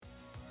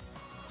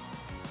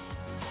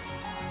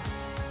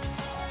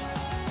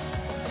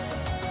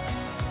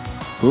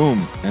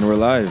Boom, and we're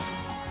live.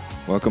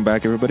 Welcome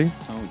back, everybody,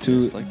 to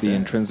like the that.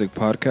 Intrinsic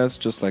Podcast.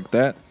 Just like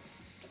that,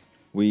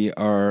 we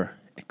are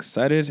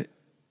excited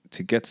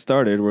to get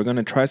started. We're going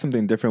to try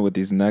something different with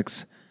these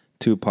next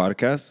two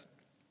podcasts.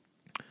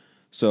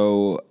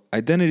 So,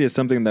 identity is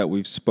something that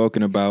we've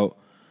spoken about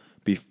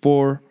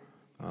before,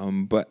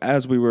 but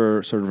as we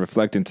were sort of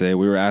reflecting today,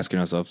 we were asking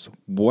ourselves,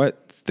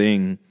 what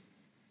thing,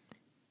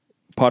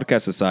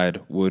 podcast aside,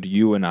 would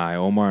you and I,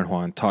 Omar and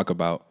Juan, talk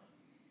about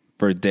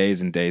for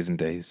days and days and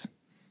days?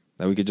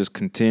 That we could just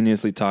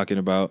continuously talking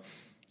about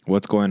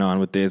what's going on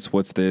with this,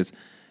 what's this,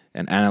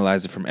 and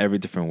analyze it from every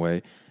different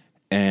way.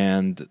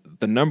 And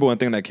the number one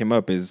thing that came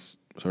up is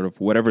sort of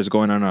whatever's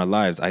going on in our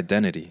lives,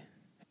 identity.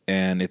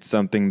 And it's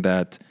something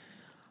that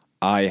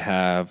I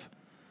have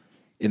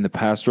in the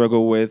past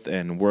struggled with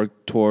and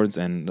worked towards,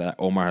 and that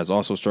Omar has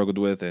also struggled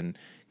with and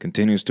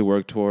continues to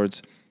work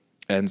towards.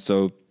 And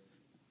so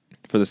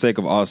for the sake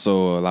of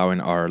also allowing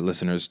our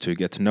listeners to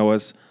get to know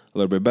us a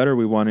little bit better,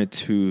 we wanted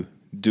to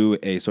do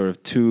a sort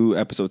of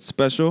 2-episode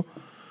special,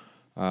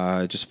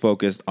 just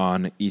focused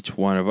on each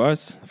one of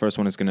us. The first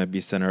one is going to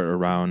be centered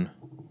around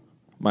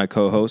my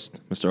co-host,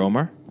 Mr.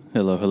 Omar.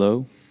 Hello,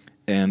 hello.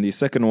 And the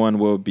second one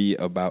will be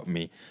about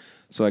me.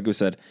 So like we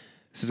said,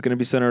 this is going to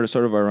be centered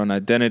sort of around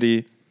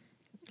identity,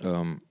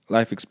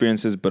 life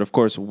experiences, but of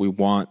course we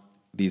want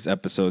these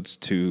episodes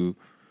to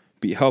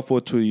be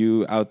helpful to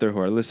you out there who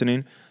are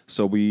listening.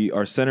 So we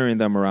are centering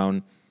them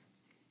around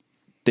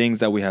things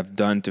that we have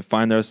done to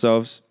find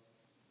ourselves,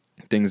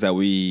 things that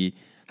we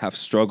have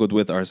struggled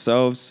with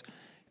ourselves,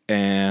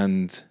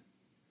 and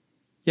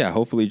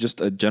hopefully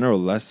just a general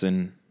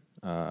lesson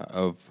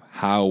of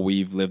how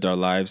we've lived our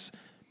lives.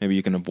 Maybe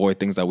you can avoid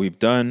things that we've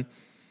done.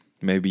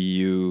 Maybe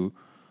you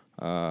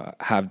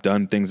have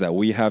done things that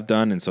we have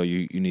done, and so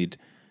you need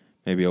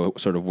maybe a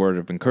sort of word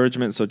of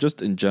encouragement. So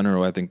just in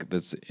general, I think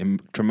there's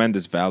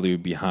tremendous value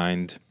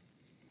behind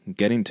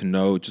getting to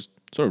know just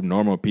sort of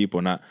normal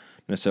people, not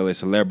necessarily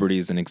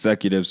celebrities and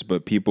executives,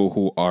 but people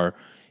who are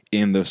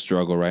in the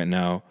struggle right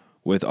now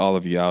with all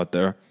of you out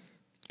there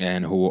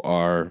and who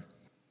are,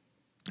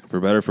 for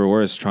better or for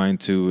worse, trying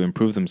to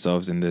improve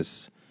themselves in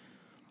this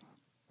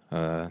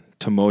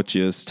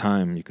tumultuous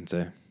time, you can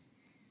say.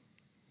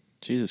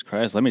 Jesus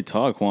Christ, let me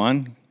talk,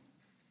 Juan.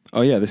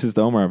 Oh, yeah, this is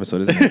the Omar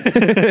episode, isn't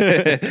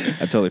it?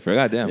 I totally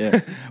forgot. Damn.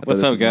 Yeah.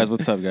 What's up,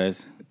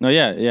 guys? No,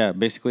 yeah.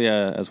 Basically,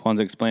 as Juan's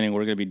explaining,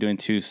 we're going to be doing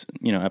 2,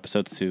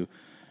 episodes to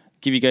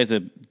give you guys a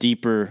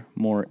deeper,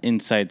 more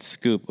inside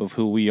scoop of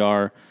who we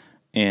are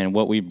and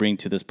what we bring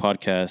to this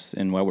podcast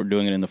and why we're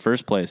doing it in the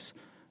first place.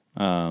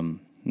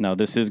 Now,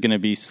 this is going to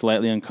be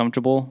slightly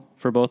uncomfortable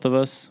for both of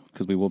us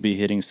because we will be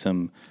hitting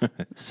some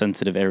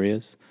sensitive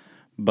areas.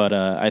 But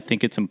I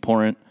think it's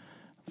important,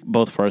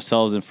 both for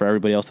ourselves and for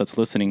everybody else that's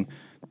listening,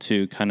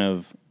 to kind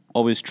of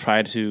always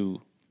try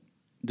to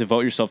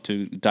devote yourself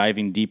to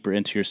diving deeper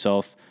into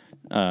yourself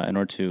in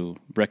order to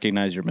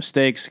recognize your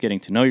mistakes,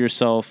 getting to know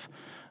yourself,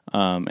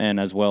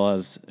 and as well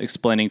as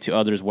explaining to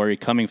others where you're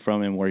coming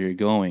from and where you're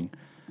going.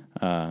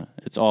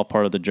 It's all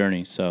part of the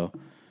journey. So,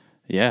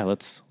 yeah,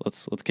 let's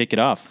kick it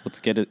off. Let's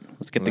get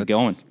it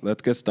going.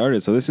 Let's get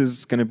started. So this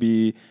is going to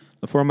be,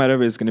 the format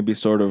of it is going to be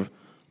sort of a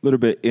little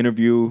bit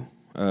interview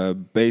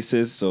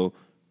basis. So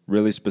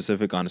really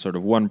specific on sort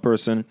of one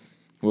person.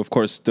 We'll of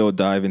course still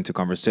dive into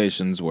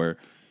conversations where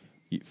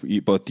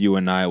both you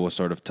and I will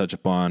sort of touch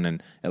upon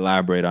and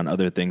elaborate on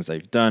other things that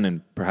you've done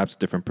and perhaps a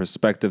different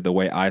perspective, the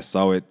way I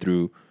saw it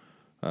through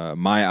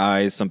my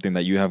eyes, something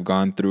that you have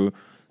gone through.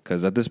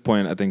 Because at this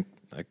point, I think,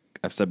 like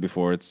I've said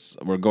before,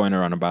 we're going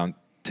around about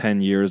 10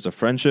 years of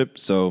friendship.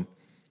 So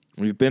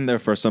we've been there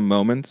for some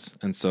moments.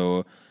 And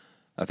so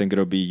I think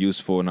it'll be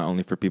useful not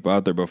only for people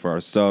out there, but for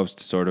ourselves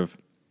to sort of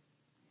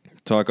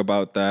talk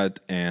about that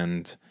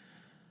and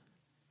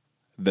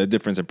the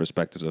difference in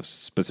perspectives of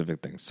specific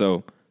things.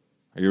 So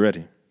are you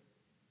ready?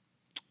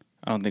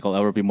 I don't think I'll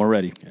ever be more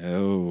ready.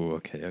 Oh,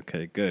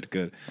 okay.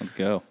 Good. Let's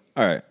go.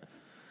 All right.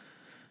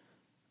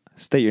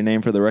 State your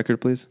name for the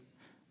record, please.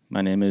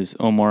 My name is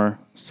Omar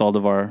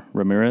Saldivar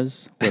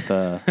Ramirez with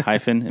a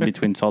hyphen in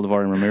between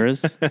Saldivar and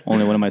Ramirez.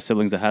 Only one of my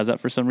siblings that has that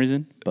for some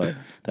reason, but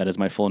that is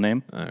my full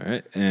name. All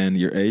right. And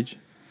your age?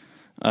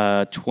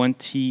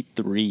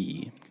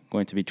 23.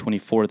 Going to be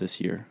 24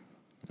 this year.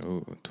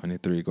 Oh,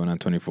 23, going on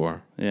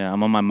 24. Yeah,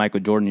 I'm on my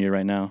Michael Jordan year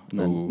right now. And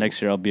then next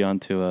year I'll be on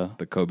to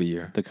the Kobe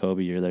year. The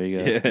Kobe year. There you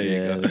go. Yeah, there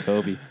you go. The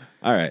Kobe.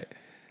 All right.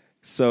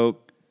 So,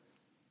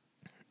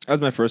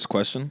 as my first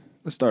question,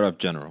 let's start off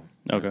general.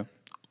 Okay.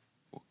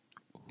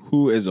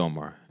 Who is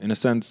Omar? In a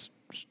sense,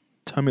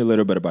 tell me a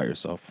little bit about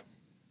yourself.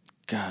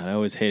 God, I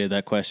always hated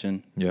that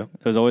question. Yeah.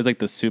 It was always like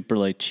the super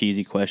like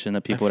cheesy question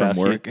that people would ask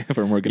you.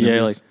 From work.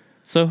 Yeah, like,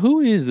 so who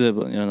is the,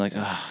 like,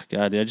 oh,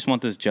 God, dude, I just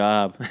want this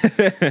job.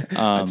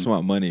 I just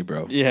want money,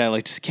 bro. Yeah,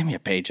 like, just give me a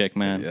paycheck,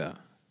 man.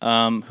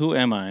 Yeah. Who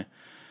am I?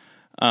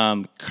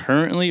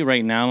 Currently,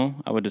 right now,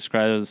 I would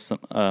describe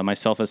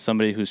myself as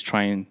somebody who's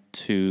trying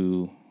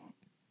to,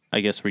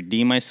 I guess,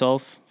 redeem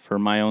myself for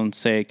my own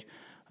sake,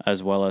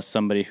 as well as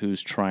somebody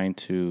who's trying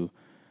to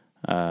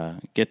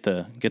get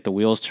the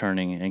wheels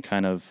turning and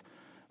kind of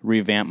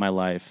revamp my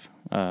life,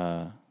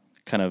 kind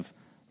of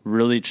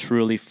really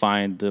truly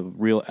find the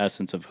real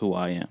essence of who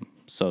I am.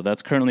 So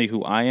that's currently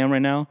who I am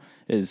right now,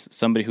 is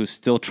somebody who's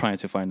still trying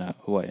to find out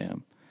who I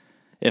am,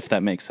 if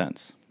that makes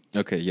sense.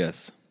 Okay,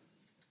 yes.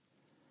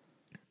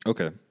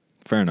 Okay,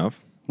 fair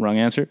enough. Wrong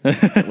answer?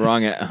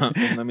 Wrong.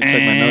 Let me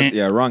check my notes.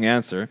 Yeah, wrong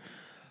answer.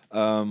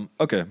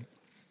 Okay,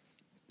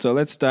 so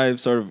let's dive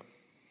sort of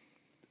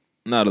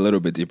not a little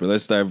bit deeper.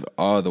 Let's dive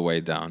all the way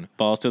down.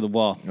 Balls to the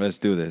wall. Let's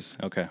do this.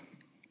 Okay.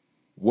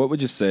 What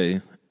would you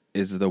say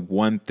is the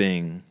one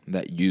thing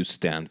that you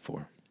stand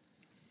for?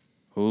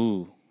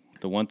 Ooh,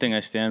 the one thing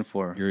I stand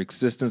for. Your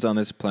existence on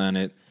this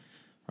planet,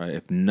 right?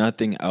 If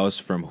nothing else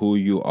from who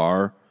you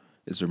are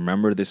is,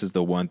 remember, this is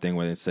the one thing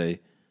where they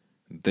say,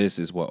 this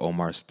is what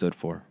Omar stood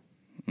for.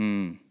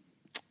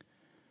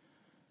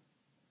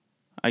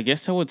 I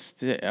guess I would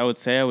say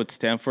I would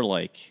stand for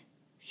like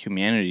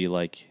humanity,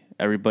 like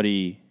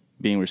everybody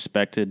being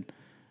respected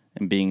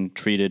and being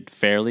treated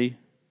fairly,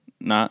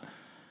 not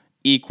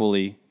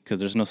equally, because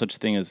there's no such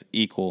thing as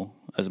equal.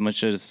 As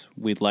much as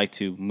we'd like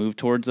to move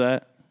towards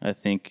that, I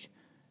think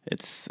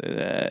it's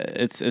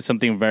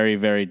something very,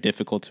 very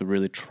difficult to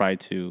really try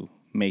to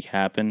make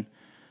happen.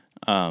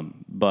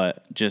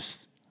 But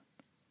just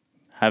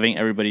having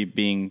everybody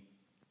being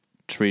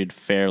treated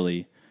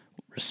fairly,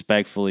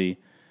 respectfully,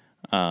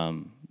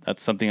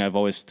 that's something I've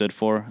always stood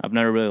for. I've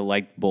never really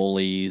liked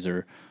bullies,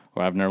 or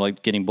I've never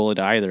liked getting bullied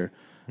either.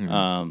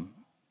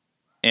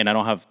 And I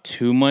don't have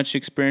too much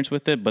experience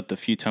with it, but the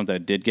few times I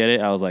did get it,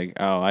 I was like,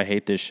 oh, I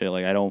hate this shit.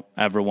 Like, I don't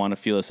ever want to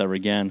feel this ever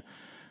again.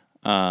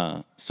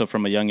 So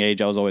from a young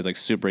age, I was always like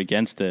super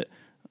against it.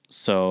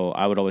 So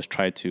I would always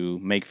try to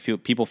make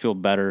people feel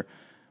better,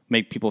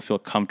 make people feel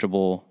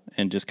comfortable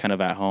and just kind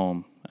of at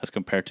home, as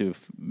compared to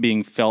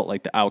being felt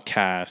like the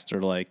outcast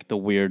or like the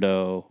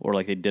weirdo or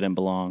like they didn't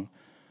belong.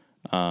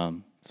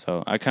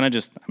 So I kind of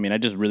just, I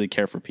just really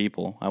care for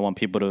people. I want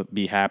people to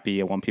be happy.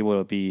 I want people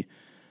to be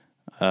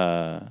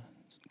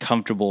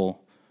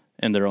comfortable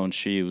in their own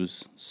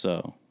shoes.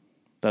 So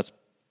that's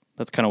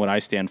kind of what I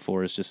stand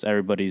for, is just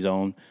everybody's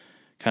own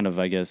kind of,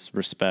 I guess,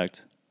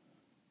 respect.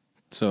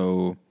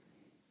 So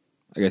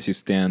I guess you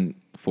stand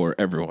for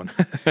everyone.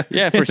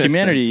 Yeah, for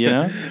humanity, you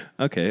know?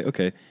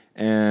 Okay.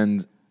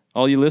 And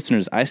all you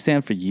listeners, I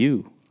stand for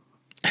you.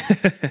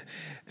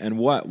 And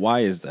why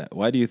is that?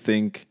 Why do you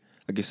think,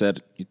 like you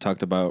said, you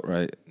talked about,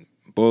 right,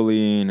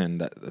 bullying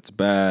and that's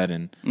bad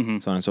and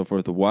so on and so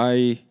forth.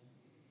 Why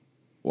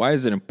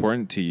is it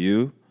important to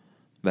you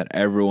that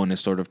everyone is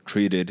sort of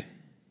treated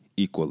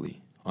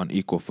equally, on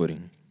equal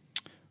footing?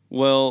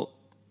 Well,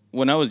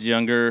 when I was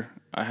younger,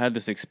 I had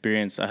this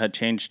experience. I had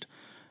changed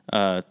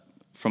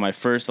from my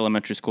first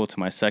elementary school to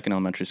my second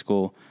elementary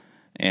school,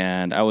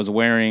 and I was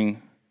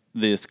wearing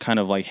this kind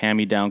of like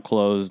hand-me-down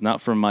clothes,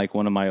 not from like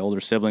one of my older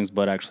siblings,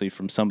 but actually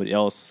from somebody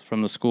else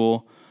from the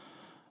school.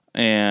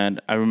 And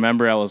I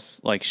remember I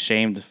was like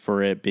shamed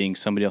for it being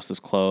somebody else's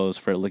clothes,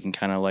 for it looking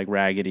kind of like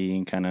raggedy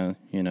and kind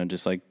of,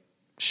 just like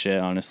shit,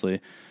 honestly.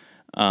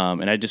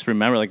 And I just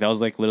remember like that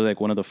was like literally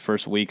like one of the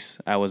first weeks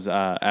I was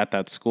at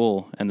that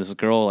school, and this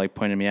girl like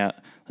pointed me out,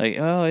 like,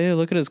 oh yeah,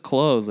 look at his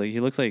clothes. Like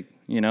he looks like,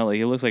 like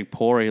he looks like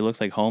poor, he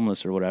looks like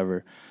homeless or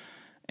whatever.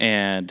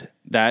 And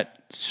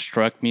that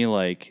struck me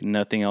like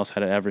nothing else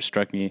had ever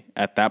struck me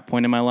at that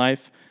point in my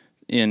life.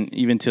 And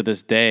even to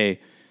this day,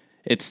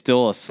 it's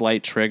still a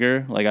slight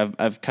trigger. Like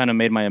I've kind of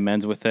made my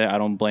amends with it. I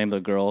don't blame the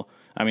girl.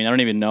 I mean, I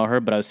don't even know her,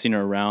 but I've seen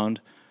her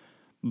around.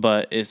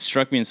 But it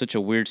struck me in such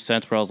a weird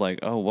sense where I was like,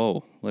 oh,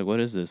 whoa, like, what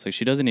is this? Like,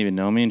 she doesn't even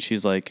know me, and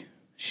she's like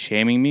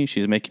shaming me.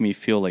 She's making me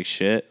feel like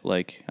shit,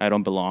 like I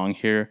don't belong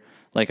here,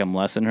 like I'm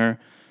less than her.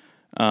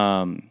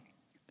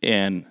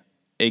 And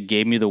it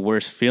gave me the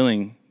worst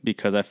feeling,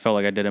 because I felt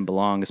like I didn't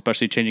belong,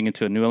 especially changing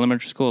into a new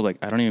elementary school. I was like,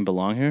 I don't even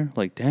belong here.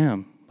 Like,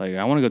 damn, like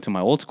I want to go to my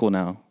old school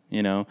now,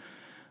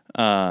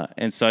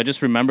 And so I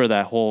just remember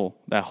that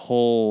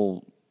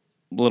whole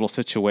little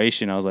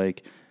situation. I was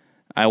like,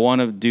 I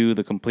want to do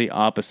the complete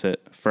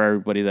opposite for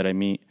everybody that I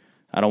meet.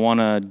 I don't want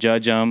to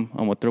judge them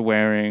on what they're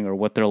wearing or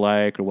what they're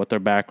like or what their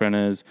background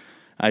is.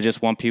 I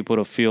just want people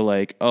to feel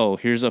like, oh,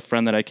 here's a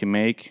friend that I can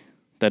make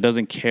that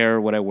doesn't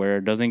care what I wear,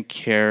 doesn't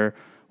care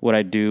what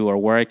I do or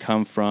where I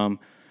come from.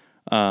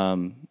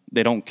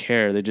 They don't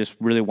care. They just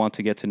really want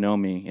to get to know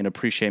me and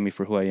appreciate me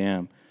for who I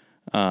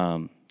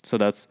am. So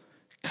that's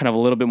kind of a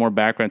little bit more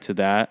background to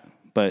that,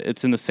 but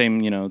it's in the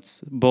same,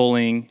 it's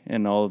bullying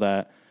and all of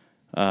that.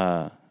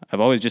 I've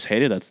always just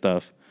hated that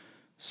stuff.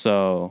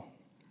 So,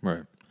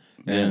 right.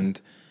 And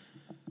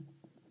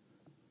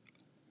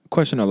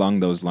question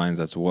along those lines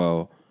as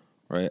well,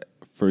 right?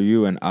 For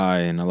you and I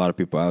and a lot of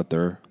people out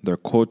there, their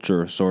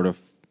culture sort of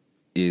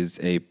is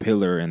a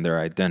pillar in their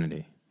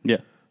identity. Yeah.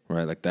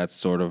 Right? Like that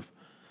sort of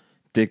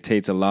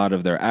dictates a lot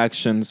of their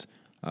actions,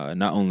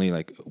 not only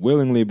like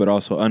willingly, but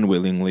also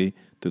unwillingly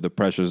through the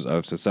pressures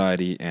of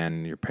society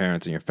and your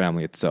parents and your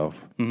family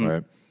itself,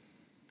 right?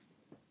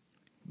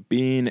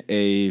 Being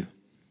a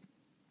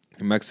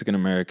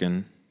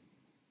Mexican-American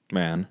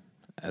man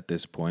at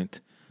this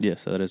point,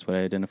 Yes, that is what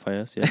I identify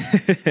as.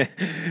 Yeah.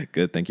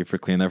 Good. Thank you for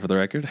clearing that for the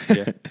record.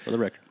 Yeah, for the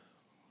record.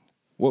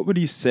 What would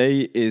you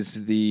say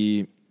is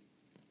the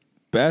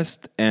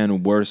best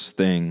and worst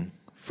thing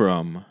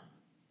from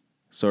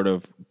sort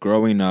of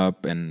growing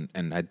up and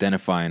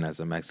identifying as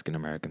a Mexican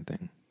American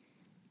thing?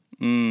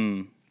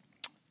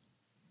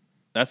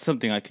 That's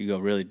something I could go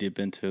really deep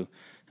into.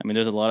 I mean,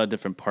 there's a lot of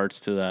different parts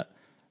to that.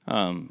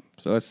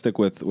 So let's stick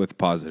with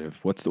positive.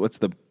 What's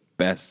the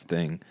best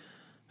thing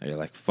that you're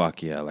like,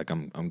 fuck yeah, like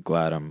I'm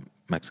glad I'm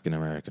Mexican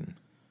American?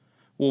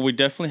 Well, we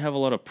definitely have a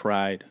lot of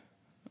pride.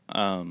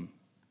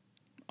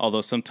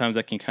 Although sometimes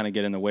that can kind of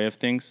get in the way of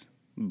things,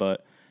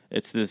 but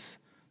it's this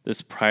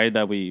pride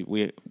that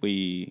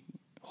we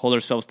hold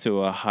ourselves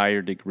to a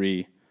higher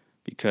degree,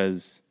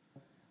 because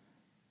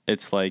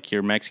it's like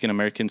you're Mexican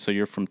American, so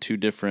you're from two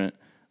different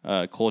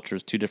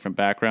cultures, two different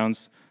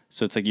backgrounds.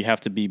 So it's like you have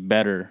to be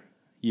better.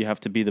 You have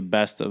to be the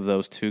best of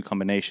those two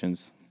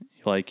combinations.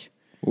 Like,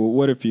 Well,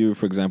 what if you,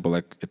 for example,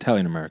 like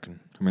Italian American?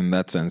 I mean, in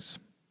that sense,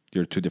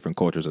 you're two different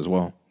cultures as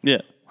well.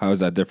 yeah, How is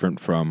that different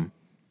from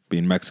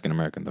being Mexican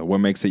American, though? What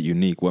makes it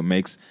unique? What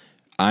makes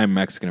I'm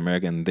Mexican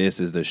American? This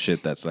is the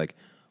shit that's like,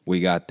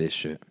 we got this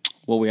shit.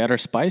 well, we add our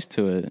spice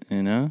to it,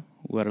 you know?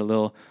 We add a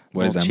little,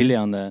 What does little that chili mean?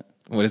 on that.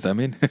 What does that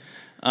mean?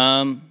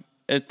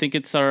 I think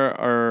it's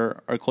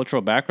our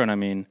cultural background. I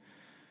mean,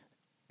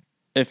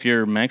 if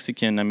you're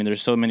Mexican, I mean,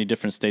 there's so many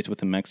different states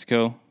within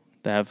Mexico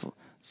that have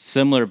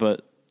similar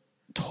but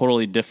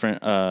totally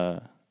different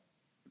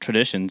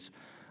traditions.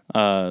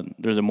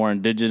 There's a more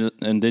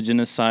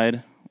indigenous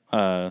side,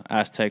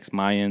 Aztecs,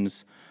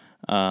 Mayans.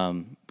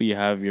 But you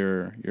have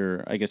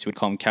your I guess you would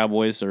call them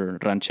cowboys or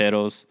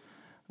rancheros.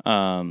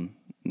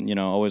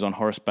 Always on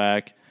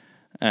horseback.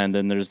 And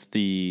then there's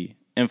the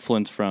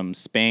influence from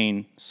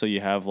Spain. So you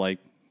have like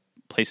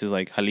places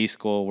like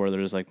Jalisco where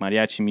there's like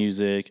mariachi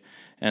music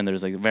and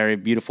there's like very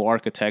beautiful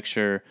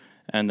architecture.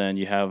 And then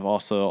you have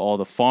also all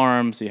the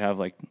farms. You have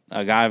like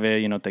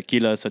agave,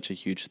 tequila is such a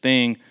huge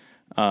thing.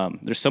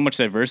 There's so much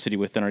diversity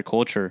within our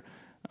culture.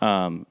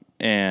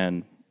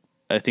 And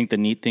I think the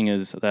neat thing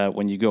is that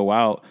when you go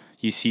out,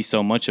 you see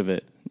so much of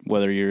it,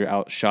 whether you're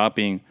out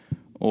shopping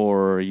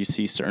or you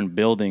see certain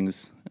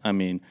buildings. I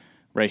mean,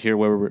 right here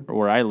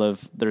where I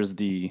live, there's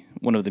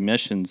one of the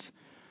missions,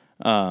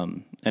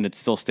 and it's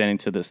still standing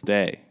to this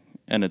day.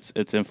 And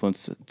its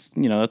influence,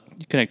 you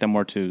connect that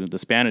more to the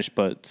Spanish,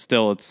 but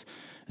still, it's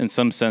in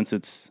some sense,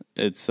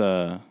 it's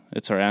our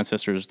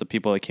ancestors, the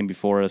people that came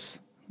before us,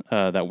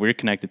 that we're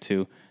connected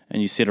to,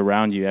 and you see it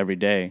around you every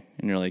day,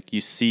 and you're like,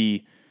 you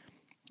see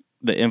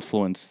the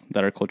influence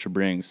that our culture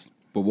brings.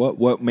 But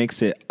what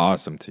makes it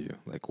awesome to you?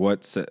 Like,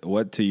 what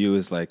to you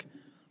is like,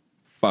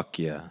 fuck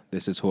yeah,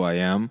 this is who I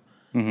am,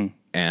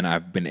 and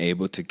I've been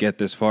able to get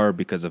this far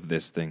because of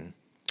this thing.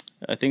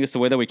 I think it's the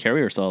way that we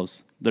carry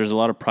ourselves. There's a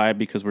lot of pride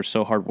because we're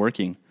so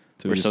hardworking.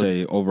 So would you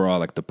say overall,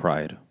 like the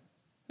pride?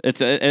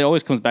 It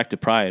always comes back to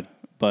pride,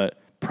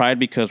 but pride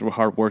because we're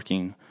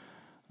hardworking,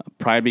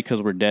 pride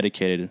because we're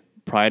dedicated,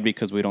 pride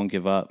because we don't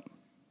give up.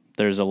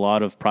 There's a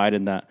lot of pride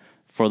in that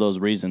for those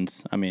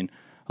reasons. I mean,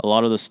 a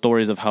lot of the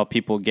stories of how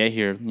people get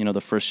here,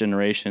 the first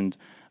generation,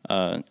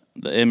 the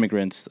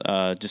immigrants,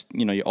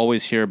 you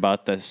always hear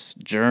about this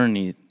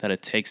journey that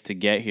it takes to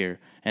get here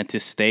and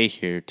to stay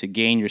here, to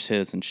gain your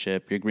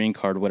citizenship, your green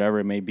card, whatever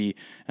it may be,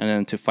 and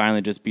then to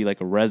finally just be like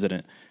a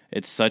resident.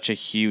 It's such a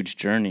huge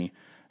journey,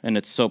 and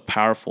it's so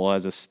powerful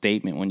as a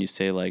statement when you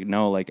say like,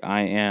 no, like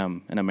I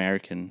am an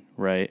American,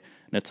 right?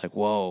 And it's like,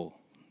 whoa.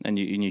 And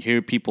you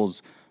hear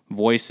people's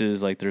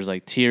voices, like there's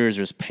like tears,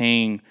 there's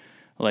pain,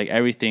 like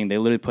everything. They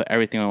literally put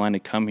everything on the line to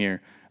come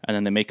here, and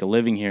then they make a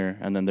living here.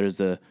 And then there's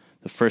the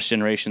first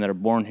generation that are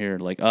born here,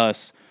 like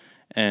us,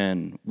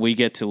 and we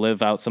get to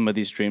live out some of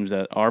these dreams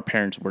that our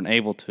parents weren't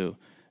able to.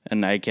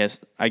 And I guess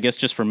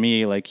just for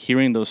me, like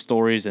hearing those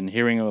stories and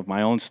hearing of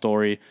my own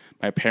story,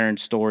 my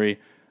parents' story,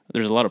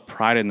 there's a lot of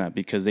pride in that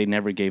because they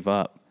never gave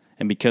up.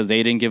 And because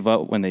they didn't give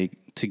up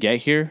to get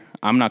here,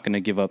 I'm not going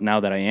to give up now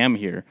that I am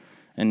here,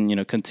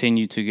 and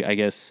continue to, I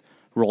guess,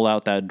 roll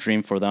out that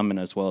dream for them and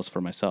as well as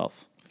for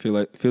myself.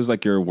 Feels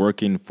like you're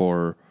working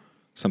for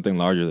something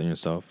larger than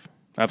yourself.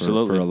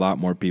 Absolutely. For a lot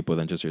more people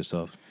than just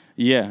yourself.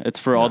 Yeah, it's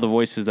for all the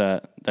voices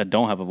that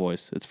don't have a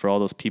voice. It's for all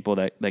those people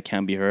that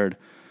can't be heard.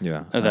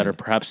 Yeah. That are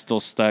perhaps still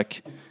stuck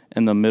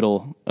in the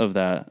middle of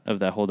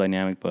that whole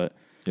dynamic. But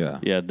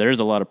yeah, there's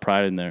a lot of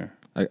pride in there.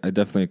 I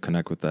definitely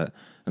connect with that.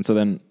 And so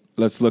then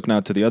let's look now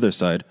to the other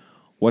side.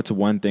 What's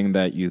one thing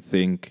that you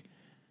think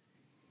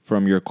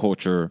from your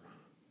culture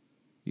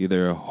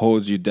either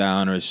holds you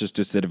down or it's just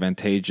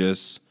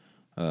disadvantageous,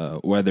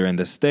 whether in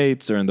the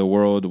States or in the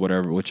world,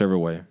 whichever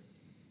way?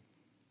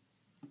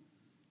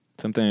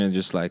 Something that's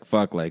just like,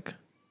 fuck, like,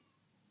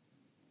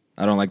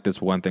 I don't like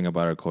this one thing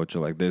about our culture.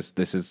 Like this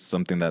is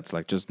something that's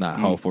like just not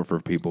helpful for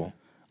people.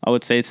 I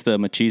would say it's the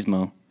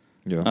machismo.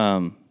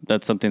 Yeah.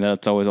 That's something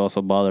that's always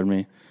also bothered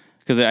me.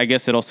 Because I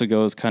guess it also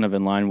goes kind of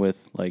in line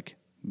with like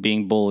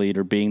being bullied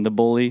or being the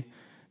bully.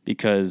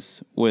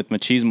 Because with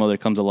machismo, there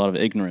comes a lot of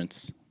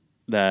ignorance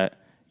that,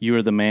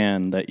 you're the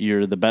man, that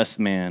you're the best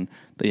man,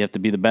 that you have to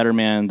be the better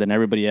man than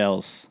everybody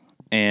else.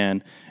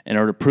 And in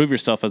order to prove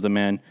yourself as a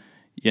man,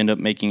 you end up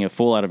making a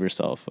fool out of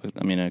yourself.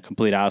 I mean, a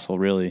complete asshole,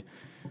 really.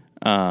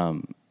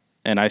 And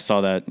I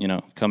saw that,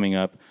 coming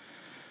up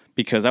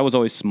because I was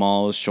always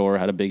small, I was short,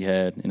 had a big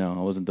head. I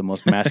wasn't the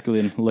most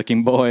masculine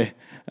looking boy.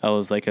 I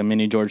was like a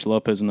mini George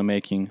Lopez in the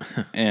making.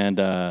 And,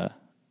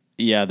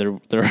 yeah, there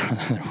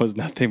was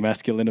nothing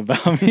masculine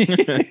about me.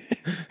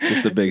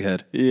 Just a big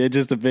head. Yeah,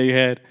 just a big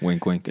head.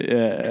 Wink, wink.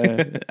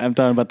 Yeah, I'm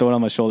talking about the one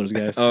on my shoulders,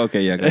 guys. Oh,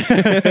 okay, yeah.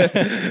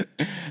 Guys.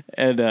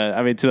 And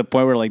I mean, to the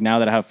point where like now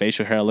that I have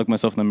facial hair, I look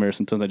myself in the mirror.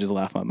 Sometimes I just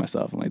laugh at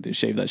myself. I'm like, dude,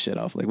 shave that shit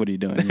off. Like, what are you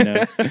doing?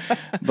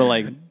 But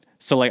like.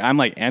 So like I'm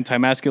like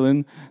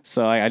anti-masculine,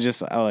 so I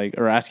like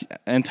or ask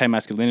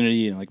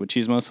anti-masculinity and like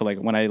machismo. So like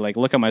when I like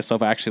look at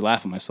myself, I actually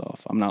laugh at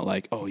myself. I'm not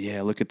like, oh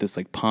yeah, look at this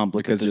like pump.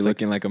 Look because at this, you're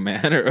looking like a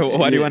man, or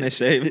why do you want to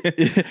shave?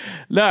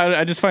 No,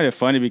 I just find it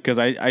funny because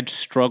I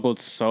struggled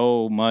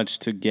so much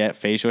to get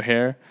facial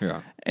hair.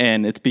 Yeah,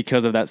 and it's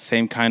because of that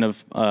same kind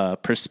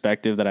of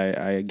perspective that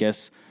I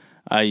guess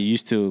I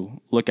used to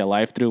look at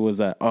life through, was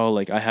that, oh,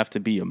 like I have to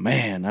be a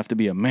man, I have to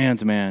be a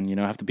man's man,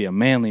 I have to be a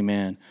manly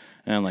man.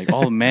 And like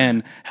all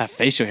men have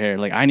facial hair.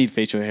 Like I need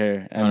facial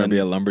hair. And I want to be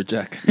a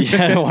lumberjack.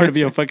 Yeah, I want to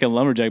be a fucking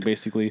lumberjack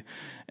basically.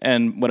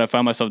 And what I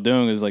found myself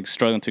doing is like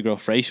struggling to grow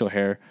facial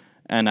hair.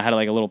 And I had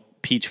like a little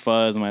peach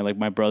fuzz. And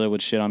my brother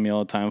would shit on me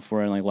all the time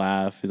for it and like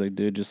laugh. He's like,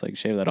 dude, just like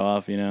shave that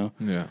off,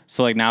 Yeah.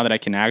 So like now that I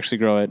can actually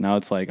grow it, now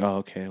it's like, oh,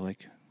 okay,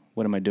 like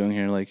what am I doing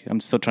here? Like I'm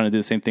still trying to do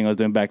the same thing I was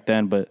doing back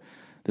then, but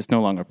this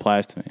no longer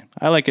applies to me.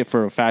 I like it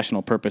for a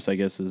fashionable purpose, I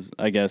guess,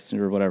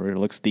 or whatever. It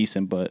looks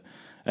decent, but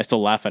I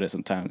still laugh at it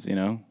sometimes,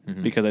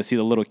 because I see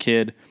the little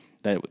kid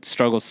that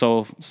struggles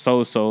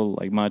so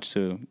like much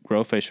to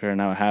grow facial hair. And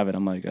now I have it.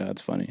 I'm like,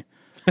 that's funny.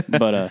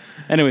 But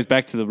anyways,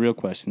 back to the real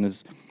question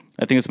is,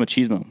 I think it's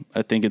machismo.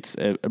 I think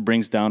it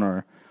brings down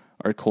our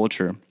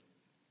culture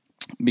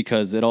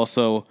because it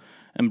also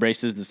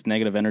embraces this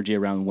negative energy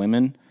around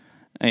women,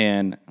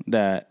 and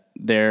that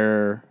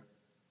their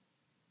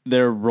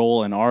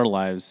role in our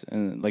lives,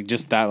 and like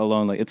just that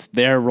alone, like it's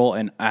their role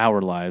in our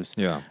lives,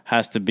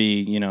 has to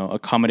be,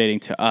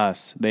 accommodating to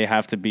us. They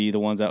have to be the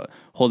ones that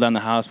hold down the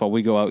house while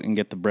we go out and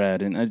get the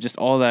bread, and just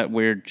all that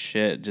weird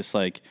shit. Just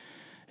like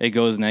it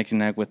goes neck and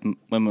neck with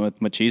women with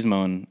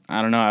machismo, and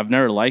I don't know. I've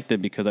never liked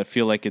it because I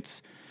feel like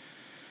it's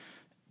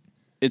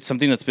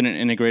something that's been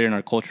integrated in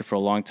our culture for a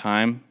long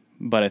time,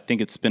 but I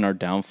think it's been our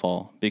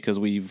downfall because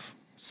we've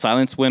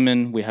silenced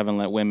women. We haven't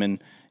let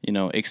women,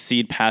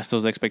 exceed past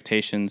those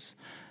expectations.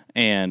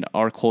 And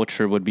our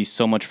culture would be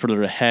so much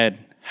further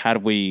ahead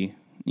had we,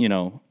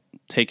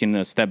 taken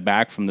a step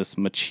back from this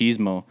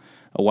machismo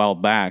a while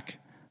back.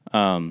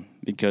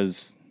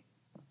 Because,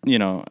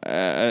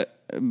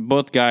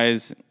 both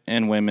guys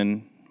and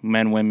women,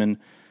 women,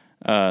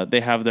 they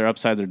have their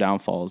upsides or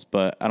downfalls.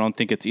 But I don't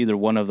think it's either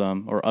one of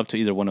them or up to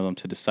either one of them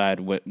to decide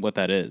what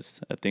that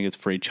is. I think it's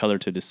for each other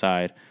to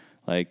decide.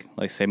 Like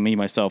say me,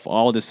 myself,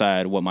 I'll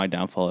decide what my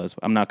downfall is.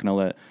 I'm not going to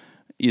let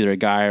either a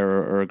guy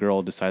or a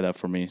girl decide that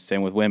for me.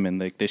 Same with women.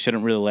 Like they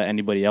shouldn't really let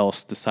anybody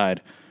else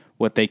decide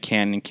what they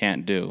can and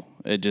can't do.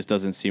 It just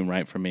doesn't seem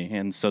right for me.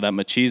 And so that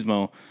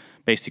machismo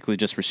basically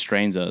just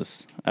restrains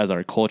us as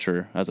our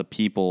culture, as a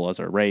people, as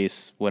our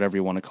race, whatever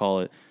you want to call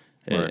it.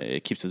 Right.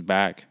 It keeps us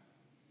back.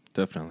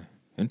 Definitely.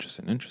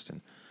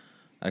 Interesting.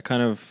 I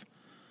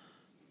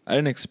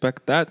didn't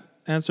expect that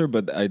answer,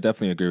 but I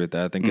definitely agree with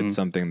that. I think it's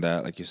something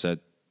that, like you said,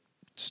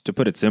 just to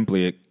put it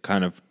simply, it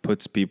kind of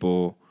puts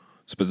people,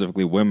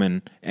 specifically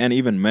women and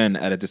even men,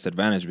 at a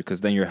disadvantage,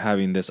 because then you're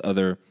having this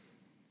other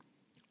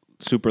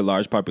super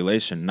large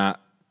population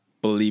not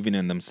believing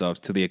in themselves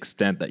to the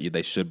extent that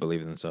they should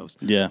believe in themselves.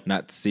 Yeah.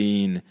 Not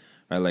seeing,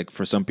 right? Like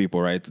for some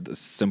people, right, it's the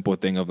simple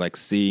thing of like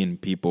seeing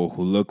people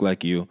who look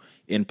like you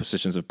in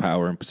positions of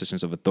power and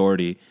positions of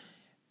authority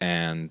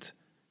and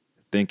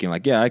thinking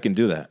like, yeah, I can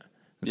do that.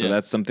 And so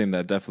that's something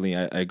that definitely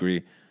I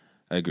agree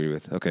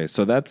with. Okay,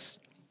 so that's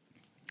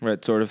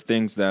right, sort of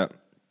things that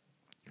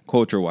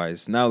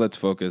culture-wise. Now let's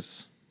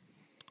focus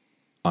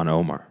on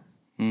Omar.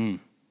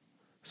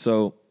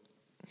 So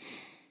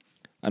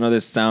I know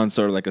this sounds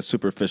sort of like a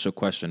superficial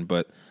question,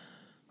 but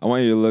I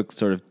want you to look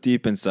sort of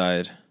deep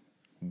inside.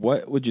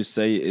 What would you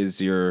say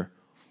is your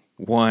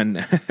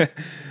one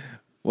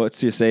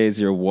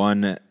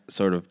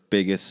sort of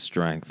biggest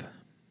strength?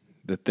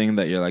 The thing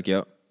that you're like,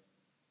 yep,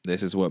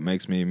 this is what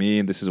makes me me,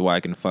 and this is why I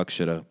can fuck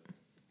shit up.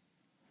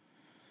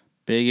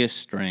 Biggest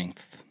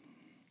strength.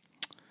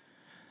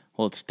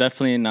 Well, it's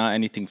definitely not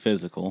anything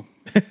physical.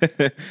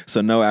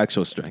 So no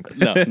actual strength.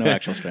 No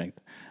actual strength.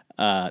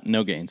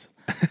 No gains.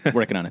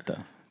 Working on it, though.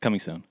 Coming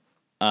soon.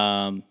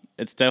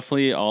 It's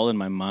definitely all in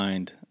my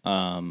mind.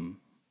 I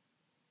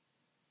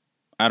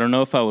don't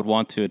know if I would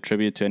want to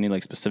attribute to any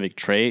like specific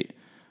trait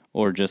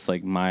or just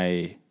like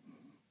my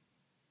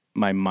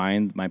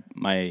mind,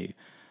 my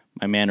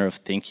manner of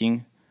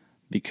thinking,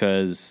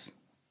 because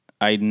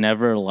I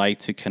never like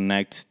to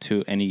connect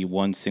to any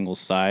one single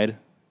side.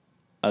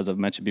 As I've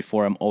mentioned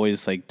before, I'm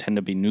always like tend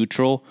to be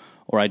neutral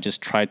or I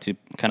just try to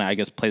kind of, I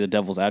guess, play the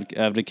devil's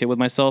advocate with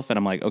myself. And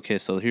I'm like, okay,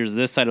 so here's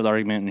this side of the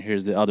argument and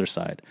here's the other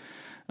side.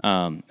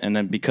 And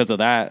then because of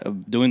that,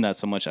 of doing that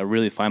so much, I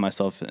really find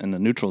myself in the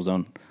neutral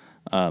zone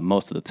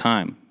most of the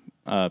time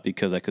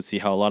because I could see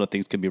how a lot of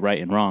things could be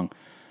right and wrong.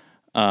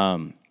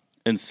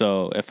 And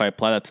so if I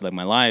apply that to like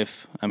my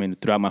life, I mean,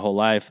 throughout my whole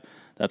life,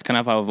 that's kind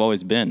of how I've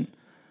always been.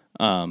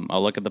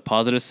 I'll look at the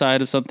positive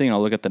side of something,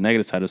 I'll look at the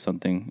negative side of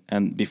something,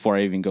 and before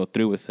I even go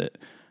through with it.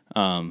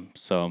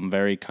 So I'm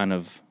very kind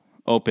of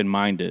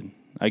open-minded.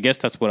 I guess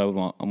that's what I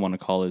want to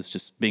call it, is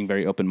just being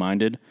very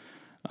open-minded.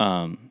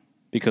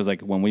 Because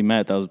like when we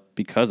met, that was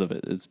because of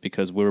it. It's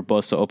because we were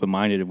both so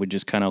open-minded, and we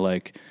just kind of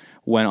like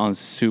went on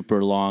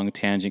super long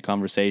tangent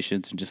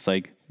conversations and just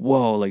like,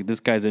 whoa, like this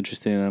guy's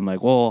interesting. And I'm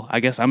like, well,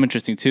 I guess I'm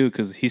interesting too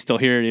because he's still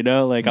here, you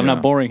know? Like I'm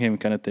not boring him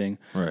kind of thing.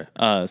 Right.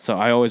 So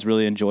I always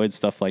really enjoyed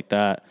stuff like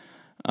that.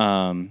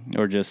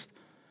 Or just,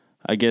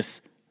 I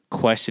guess,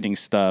 questioning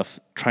stuff,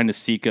 trying to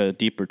seek a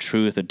deeper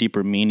truth, a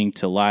deeper meaning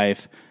to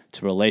life,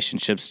 to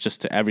relationships,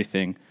 just to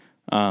everything.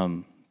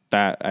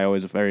 That I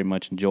always very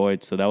much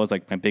enjoyed. So that was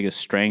like my biggest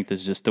strength,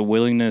 is just the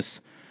willingness,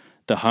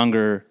 the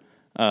hunger,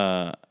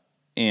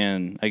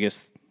 and I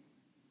guess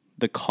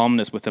the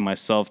calmness within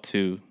myself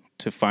to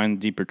find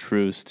deeper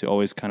truths, to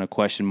always kind of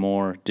question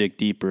more, dig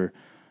deeper.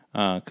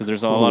 Because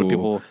there's a lot of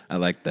people. I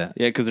like that.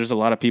 Yeah, because there's a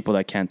lot of people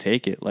that can't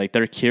take it. Like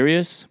they're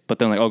curious, but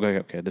then like,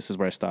 okay, this is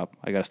where I stop.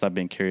 I gotta stop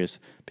being curious,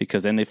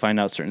 because then they find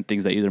out certain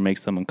things that either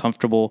makes them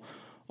uncomfortable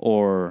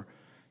or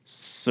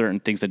certain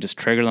things that just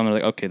trigger them. They're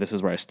like, okay, this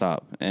is where I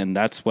stop. And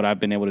that's what I've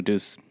been able to do,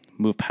 is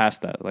move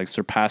past that, like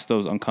surpass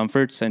those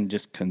uncomforts and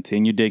just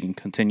continue digging.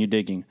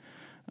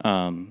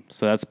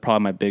 So that's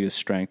probably my biggest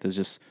strength, is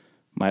just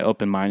my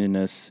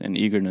open-mindedness and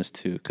eagerness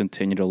to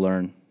continue to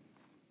learn.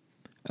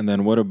 And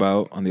then what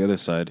about, on the other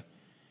side,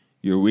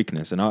 your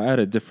weakness? And I'll add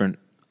a different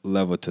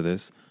level to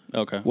this.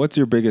 Okay. What's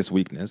your biggest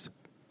weakness?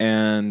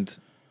 And,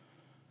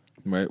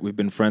 right, we've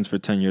been friends for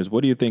 10 years.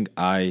 What do you think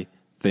I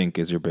think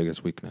is your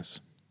biggest weakness?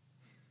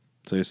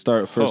 So you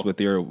start first with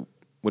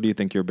what do you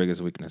think your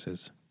biggest weakness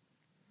is?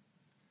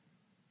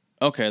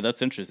 Okay,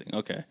 that's interesting.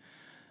 Okay.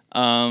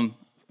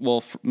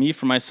 Well,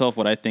 for myself,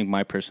 what I think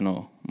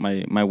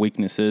my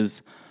weakness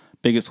is,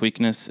 biggest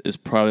weakness is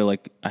probably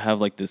like, I have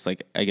like this,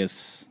 like, I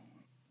guess,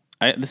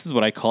 this is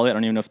what I call it. I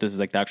don't even know if this is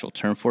like the actual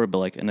term for it, but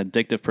like an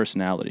addictive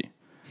personality.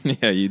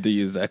 Yeah, you do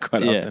use that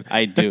quite often. Yeah,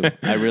 I do.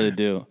 I really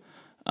do.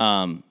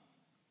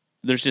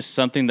 There's just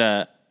something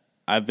that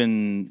I've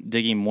been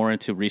digging more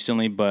into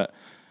recently, but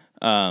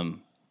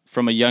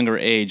from a younger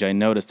age, I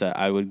noticed that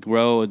I would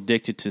grow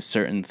addicted to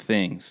certain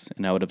things,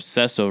 and I would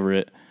obsess over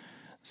it.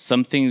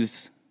 Some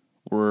things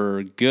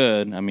were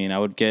good. I mean, I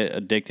would get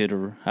addicted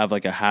or have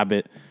like a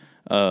habit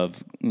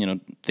of,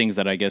 things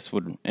that I guess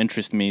would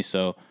interest me.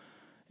 So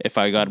if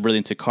I got really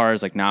into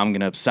cars, like now I'm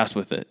going to obsess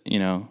with it,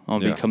 I'll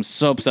become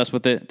so obsessed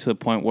with it to the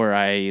point where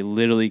I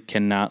literally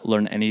cannot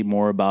learn any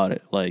more about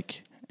it.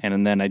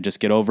 And then I just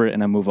get over it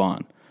and I move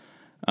on.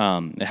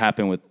 It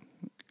happened with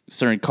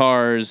certain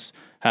cars,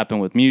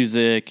 happened with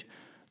music,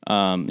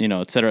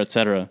 et cetera, et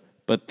cetera.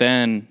 But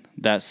then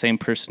that same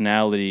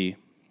personality,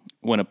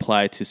 when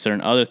applied to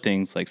certain other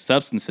things like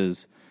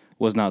substances,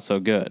 was not so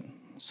good.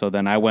 So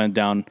then I went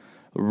down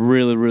a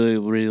really, really,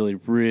 really,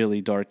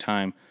 really dark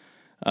time,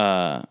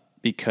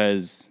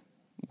 because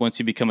once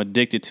you become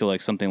addicted to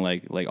like something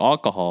like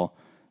alcohol,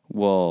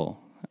 well,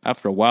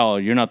 after a while,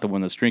 you're not the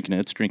one that's drinking it;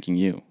 it's drinking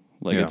you.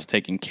 It's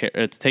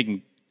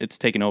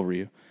taking over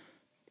you.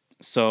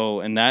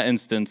 So in that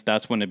instance,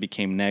 that's when it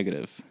became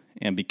negative,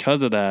 and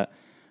because of that,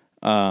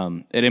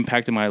 it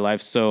impacted my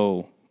life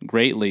so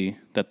greatly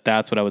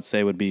that's what I would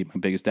say would be my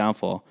biggest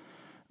downfall.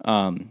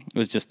 It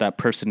was just that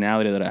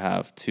personality that I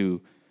have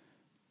to,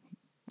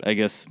 I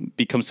guess,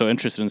 become so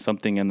interested in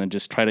something and then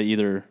just try to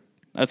either.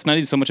 That's not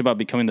even so much about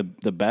becoming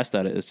the best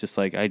at it. It's just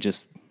like I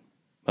just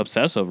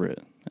obsess over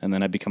it, and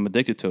then I become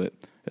addicted to it.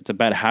 It's a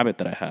bad habit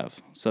that I have.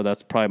 So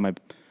that's probably my,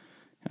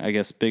 I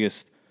guess,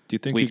 biggest. Do you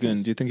think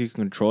weakness. you can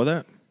control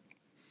that?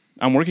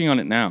 I'm working on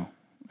it now,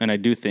 and I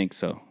do think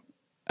so.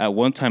 At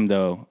one time,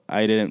 though,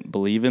 I didn't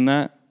believe in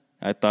that.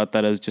 I thought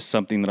that it was just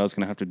something that I was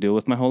going to have to deal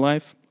with my whole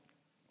life.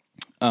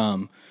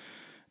 And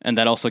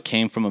that also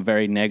came from a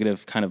very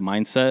negative kind of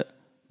mindset.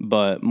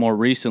 But more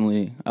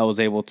recently, I was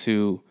able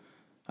to,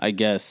 I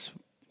guess,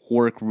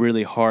 work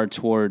really hard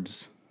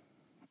towards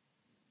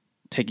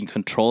taking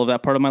control of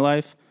that part of my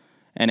life.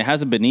 And it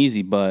hasn't been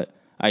easy, but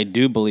I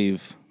do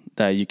believe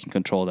that you can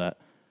control that.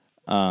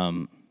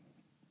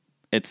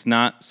 It's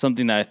not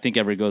something that I think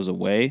ever goes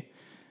away.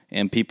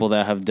 And people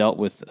that have dealt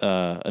with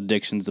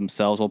addictions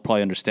themselves will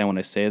probably understand when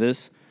I say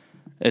this.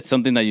 It's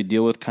something that you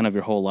deal with kind of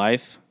your whole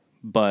life.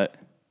 But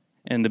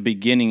in the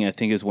beginning, I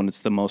think is when it's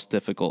the most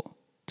difficult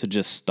to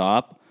just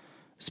stop,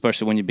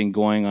 especially when you've been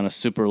going on a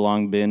super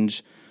long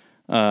binge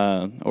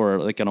or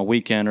like on a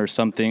weekend or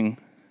something.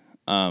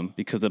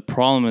 Because the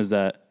problem is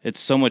that it's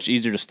so much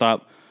easier to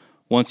stop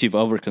once you've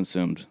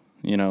overconsumed.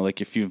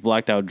 Like if you've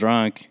blacked out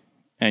drunk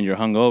and you're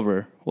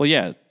hungover, well,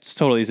 yeah, it's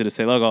totally easy to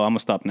say, look, I'm going to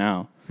stop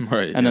now.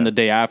 Right. And then the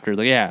day after,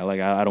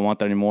 I don't want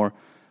that anymore.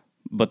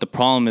 But the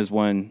problem is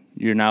when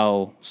you're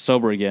now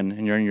sober again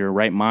and you're in your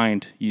right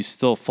mind, you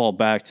still fall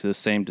back to the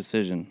same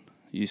decision.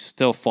 You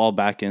still fall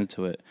back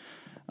into it.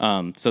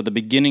 So the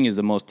beginning is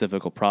the most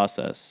difficult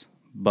process.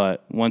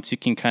 But once you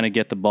can kind of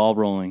get the ball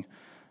rolling,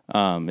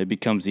 it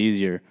becomes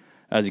easier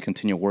as you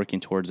continue working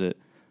towards it.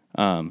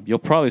 You'll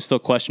probably still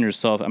question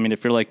yourself. I mean,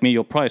 if you're like me,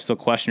 you'll probably still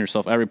question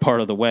yourself every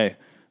part of the way.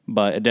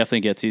 But it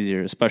definitely gets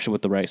easier, especially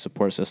with the right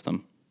support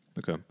system.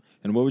 Okay.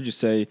 And what would you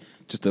say,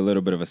 just a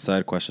little bit of a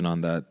side question on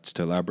that, just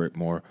to elaborate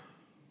more,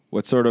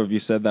 what sort of, you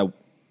said that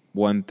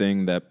one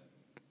thing that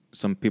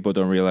some people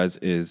don't realize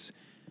is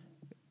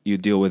you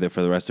deal with it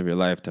for the rest of your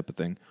life type of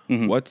thing.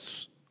 Mm-hmm.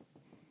 What's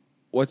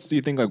do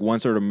you think like one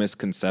sort of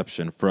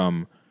misconception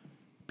from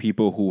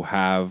people who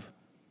have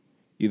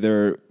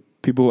either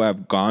people who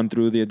have gone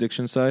through the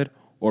addiction side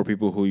or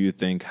people who you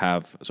think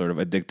have sort of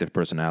addictive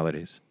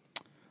personalities?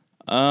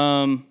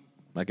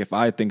 Like if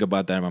I think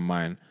about that in my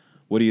mind,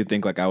 what do you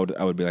think? Like I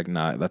would be like,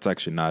 nah, that's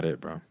actually not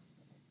it, bro.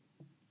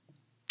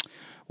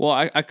 Well,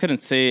 I couldn't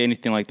say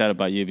anything like that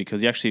about you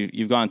because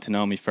you've gotten to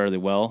know me fairly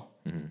well.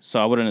 Mm-hmm. So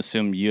I wouldn't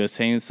assume you are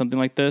saying something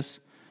like this,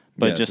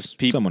 but yeah,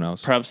 just someone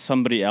else, perhaps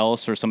somebody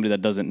else or somebody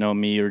that doesn't know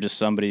me or just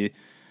somebody,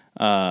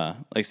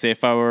 like say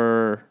if I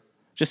were,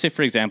 just say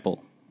for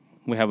example,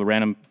 we have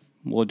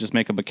we'll just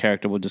make up a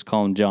character. We'll just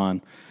call him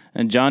John.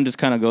 And John just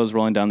kind of goes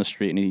rolling down the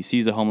street and he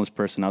sees a homeless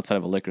person outside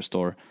of a liquor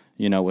store,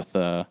 with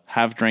a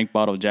half-drank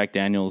bottle of Jack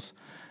Daniels,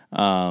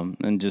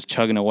 and just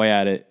chugging away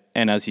at it.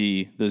 And as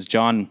this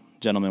John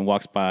gentleman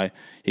walks by,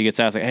 he gets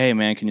asked like, "Hey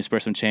man, can you spare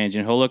some change?"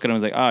 And he'll look at him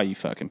and he's like, "Oh, you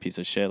fucking piece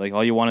of shit! Like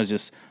all you want is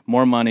just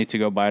more money to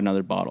go buy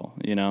another bottle,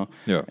 Yeah.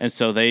 And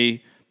so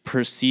they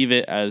perceive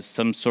it as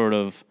some sort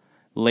of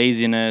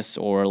laziness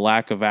or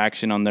lack of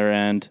action on their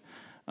end,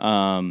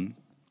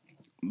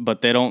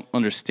 but they don't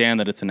understand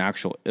that it's an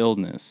actual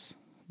illness.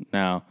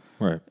 Now,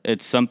 right.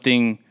 It's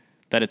something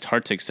that it's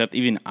hard to accept.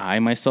 Even I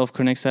myself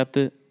couldn't accept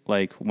it.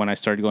 Like when I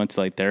started going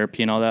to like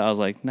therapy and all that, I was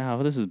like,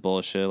 "No, this is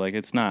bullshit. Like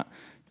it's not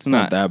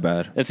that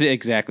bad."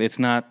 It's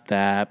not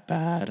that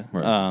bad.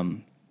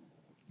 Right.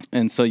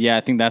 And so yeah,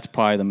 I think that's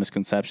probably the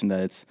misconception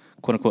that it's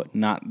quote unquote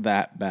not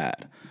that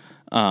bad.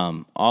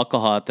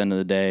 Alcohol at the end of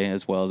the day,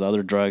 as well as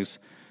other drugs,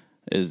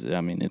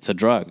 it's a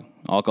drug.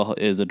 Alcohol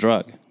is a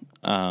drug.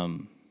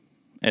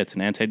 It's an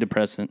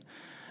antidepressant,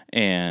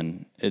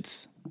 and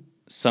it's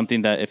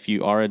something that if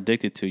you are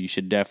addicted to, you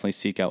should definitely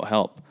seek out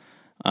help.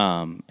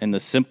 And the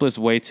simplest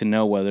way to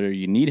know whether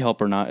you need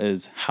help or not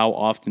is how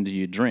often do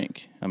you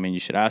drink? I mean, you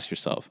should ask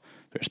yourself.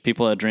 There's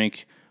people that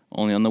drink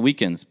only on the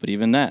weekends, but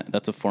even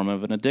that's a form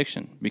of an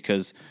addiction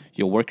because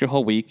you'll work your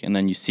whole week and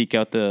then you seek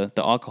out the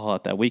alcohol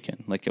at that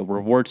weekend, like a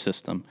reward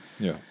system.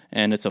 Yeah.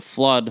 And it's a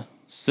flawed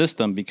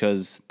system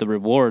because the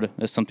reward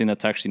is something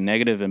that's actually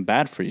negative and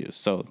bad for you.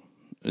 So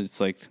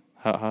it's like,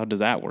 how does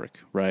that work,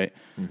 right?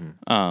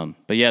 Mm-hmm.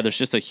 But yeah, there's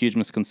just a huge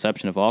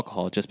misconception of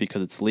alcohol just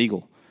because it's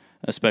legal,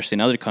 especially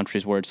in other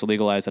countries where it's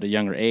legalized at a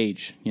younger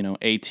age,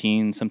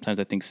 18, sometimes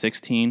I think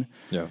 16.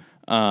 Yeah.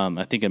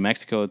 I think in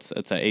Mexico it's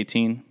at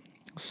 18.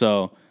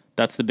 So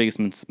that's the biggest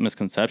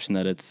misconception,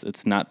 that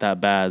it's not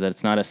that bad, that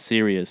it's not as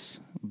serious.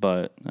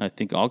 But I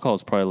think alcohol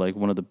is probably like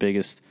one of the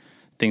biggest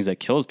things that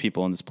kills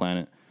people on this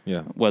planet.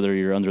 Yeah. Whether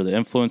you're under the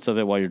influence of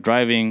it while you're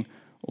driving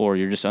or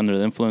you're just under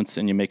the influence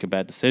and you make a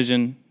bad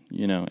decision,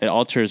 it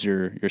alters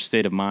your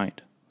state of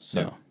mind. So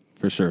yeah,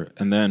 for sure.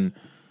 And then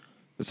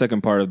the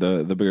second part of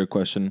the bigger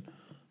question,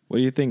 what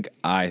do you think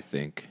I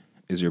think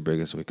is your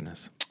biggest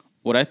weakness?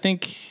 What I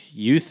think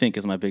you think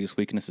is my biggest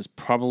weakness is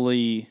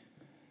probably,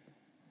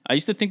 I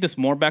used to think this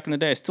more back in the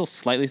day. I still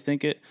slightly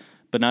think it,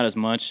 but not as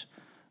much.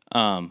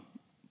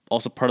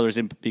 Also part of the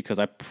reason because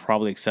I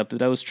probably accepted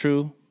that was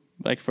true,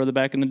 like further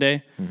back in the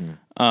day,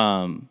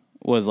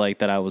 was like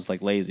that I was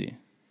like lazy.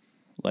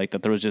 Like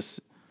that there was just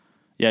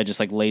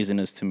like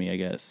laziness to me, I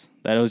guess.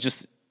 That it was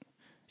just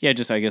I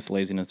guess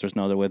laziness. There's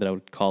no other way that I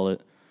would call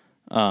it.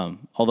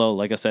 Although,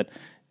 like I said,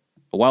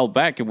 a while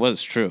back, it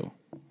was true.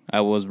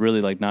 I was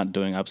really like not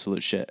doing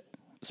absolute shit,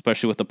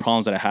 especially with the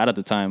problems that I had at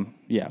the time.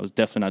 Yeah, I was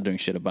definitely not doing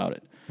shit about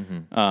it.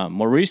 Mm-hmm.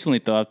 More recently,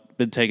 though, I've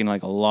been taking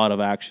like a lot of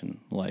action.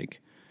 Like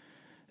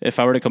if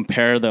I were to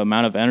compare the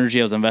amount of energy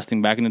I was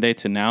investing back in the day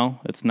to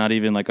now, it's not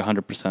even like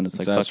 100%. It's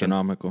like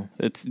astronomical.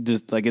 It's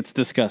just like, it's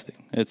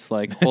disgusting. It's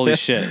like, holy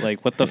shit.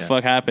 Like what the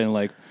fuck happened?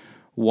 Like,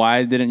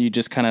 why didn't you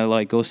just kind of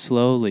like go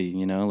slowly,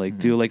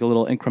 do like a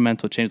little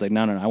incremental change? Like,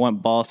 no. I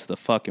went balls to the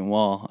fucking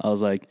wall. I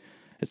was like,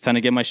 it's time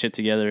to get my shit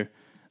together.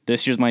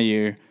 This year's my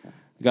year.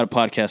 I got a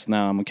podcast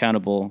now. I'm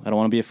accountable. I don't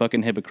want to be a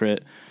fucking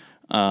hypocrite.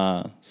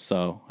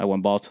 So I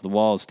went balls to the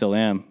wall. Still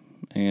am.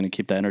 I'm going to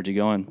keep that energy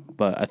going.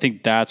 But I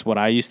think that's what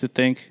I used to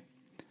think.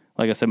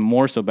 Like I said,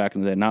 more so back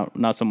in the day,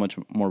 not so much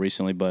more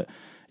recently, but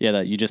yeah,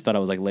 that you just thought I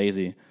was like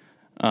lazy,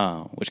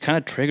 which kind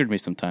of triggered me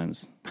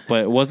sometimes.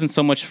 But it wasn't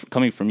so much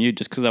coming from you,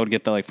 just because I would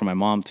get that like from my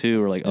mom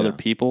too, or like other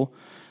people.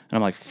 And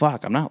I'm like,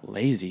 fuck, I'm not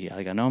lazy.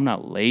 Like I know I'm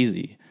not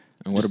lazy.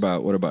 And what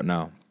about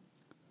now?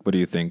 What do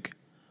you think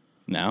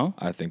now?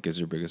 I think is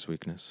your biggest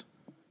weakness?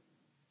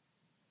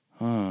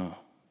 Probably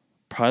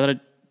that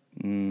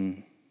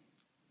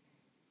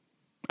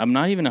I'm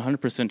not even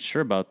 100%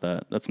 sure about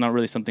that. That's not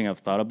really something I've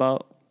thought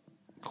about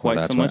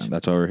quite so much.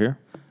 That's why we're here.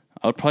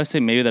 I would probably say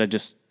maybe that I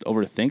just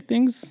overthink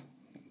things.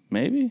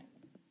 Maybe.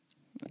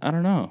 I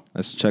don't know.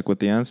 Let's check with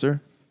the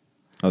answer.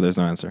 Oh, there's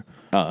no answer.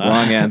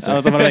 Wrong answer. I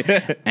was about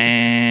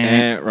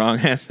to wrong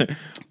answer.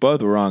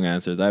 Both wrong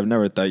answers. I've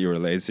never thought you were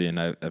lazy, and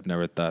I've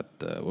never thought.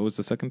 What was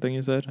the second thing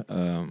you said?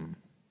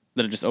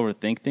 That I just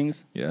overthink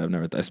things? Yeah, I've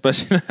never thought.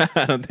 Especially,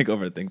 I don't think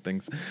overthink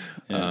things.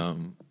 Yeah.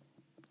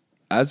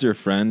 As your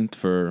friend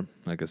for,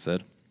 like I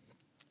said,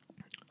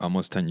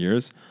 almost 10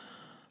 years,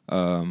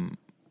 I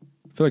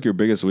feel like your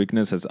biggest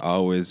weakness has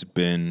always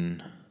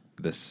been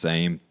the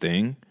same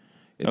thing.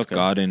 It's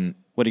gotten...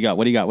 What do you got?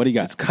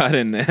 It's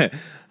gotten...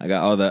 I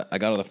got all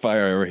the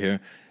fire over here.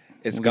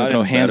 It's gotten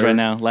throw hands better. Right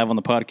now, live on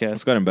the podcast.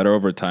 It's gotten better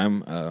over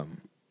time,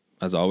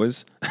 as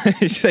always.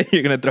 You say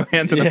you're going to throw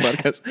hands on the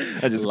podcast?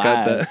 I just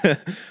got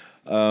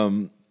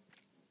that.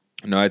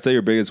 No, I'd say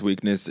your biggest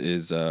weakness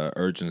is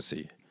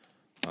urgency.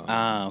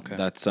 Okay.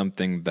 That's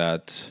something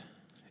that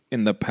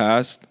in the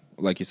past,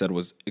 like you said,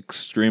 was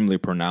extremely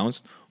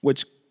pronounced,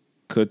 which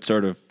could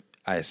sort of,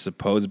 I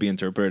suppose, be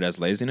interpreted as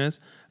laziness.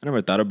 I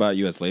never thought about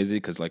you as lazy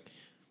because, like,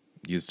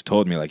 you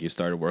told me, like, you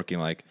started working,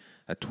 like,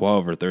 at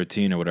 12 or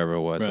 13 or whatever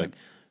it was. Right. Like,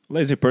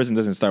 lazy person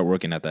doesn't start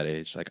working at that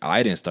age. Like,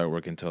 I didn't start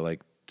working until,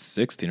 like,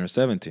 16 or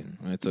 17,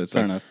 right? So it's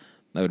Fair like, enough.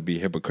 That would be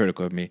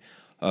hypocritical of me.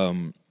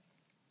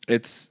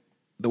 It's,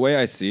 the way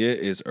I see it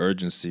is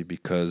urgency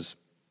because,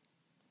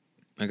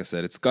 like I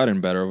said, it's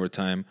gotten better over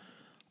time.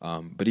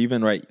 But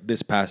even right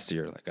this past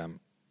year, like,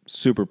 I'm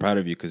super proud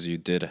of you because you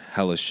did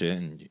hella shit.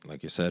 And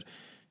like you said,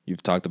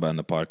 you've talked about in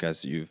the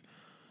podcast, you've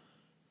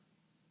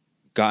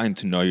gotten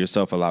to know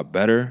yourself a lot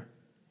better.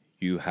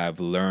 You have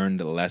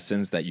learned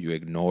lessons that you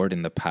ignored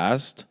in the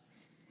past.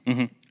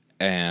 Mm-hmm.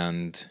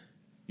 And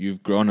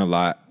you've grown a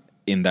lot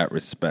in that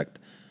respect.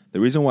 The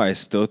reason why I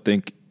still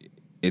think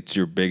it's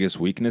your biggest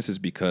weakness is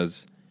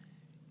because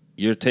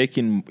you're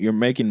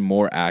making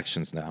more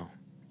actions now.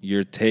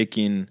 You're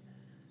taking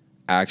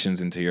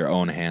actions into your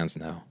own hands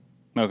now.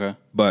 Okay.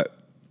 But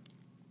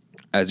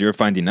as you're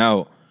finding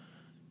out,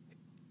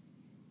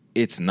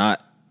 it's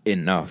not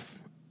enough.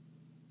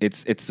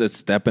 It's a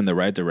step in the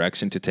right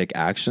direction to take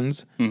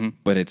actions,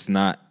 but it's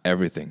not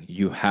everything.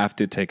 You have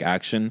to take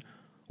action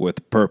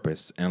with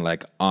purpose and,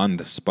 like, on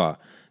the spot.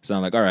 It's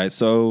not like, all right,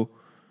 so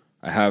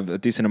I have a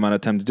decent amount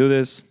of time to do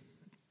this.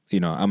 You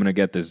know, I'm going to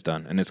get this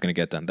done, and it's going to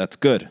get done. That's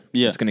good.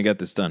 Yeah. It's going to get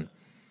this done.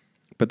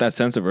 But that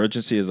sense of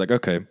urgency is like,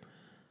 okay,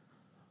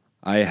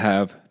 I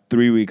have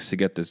 3 weeks to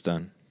get this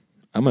done.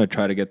 I'm going to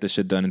try to get this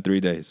shit done in 3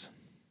 days.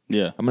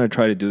 Yeah. I'm going to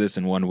try to do this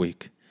in 1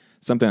 week.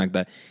 Something like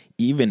that.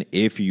 Even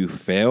if you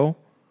fail,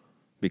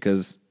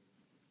 because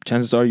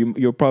chances are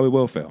you probably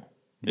will fail.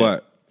 Yeah.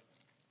 But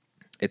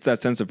it's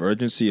that sense of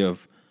urgency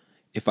of,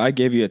 if I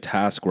gave you a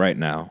task right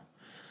now,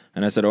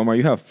 and I said, Omar,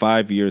 you have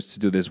 5 years to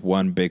do this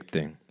one big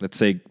thing. Let's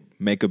say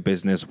make a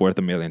business worth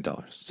 $1 million,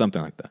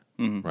 something like that,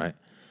 right?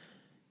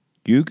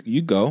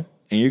 You go,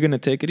 and you're going to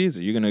take it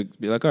easy. You're going to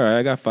be like, all right,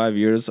 I got 5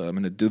 years. I'm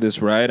going to do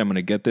this right. I'm going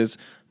to get this.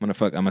 I'm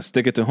going to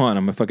stick it to Juan.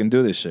 I'm going to fucking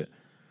do this shit.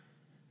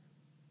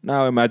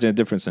 Now imagine a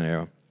different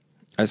scenario.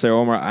 I say,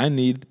 Omar, I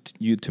need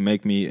you to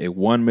make me a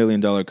 $1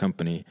 million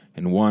company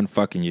in 1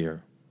 fucking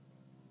year.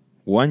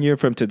 1 year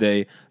from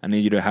today, I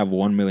need you to have a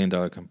 $1 million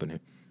company,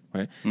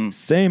 right?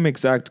 Same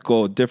exact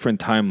goal, different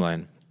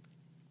timeline,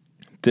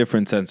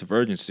 different sense of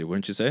urgency,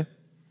 wouldn't you say?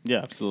 Yeah,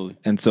 absolutely.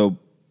 And so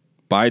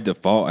by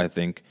default, I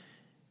think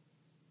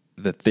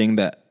the thing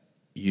that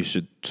you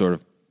should sort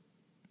of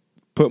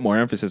put more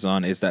emphasis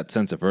on is that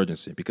sense of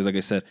urgency. Because like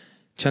I said,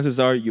 chances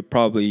are you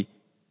probably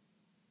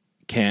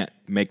can't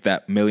make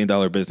that $1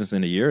 million business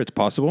in a year. It's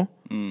possible,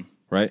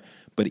 right?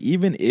 But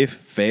even if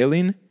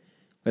failing,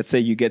 let's say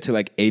you get to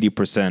like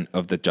 80%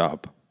 of the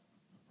job,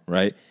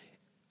 right?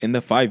 In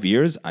the 5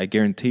 years, I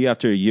guarantee you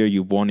after a year,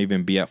 you won't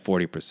even be at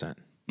 40%.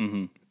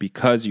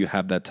 Because you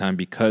have that time,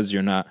 because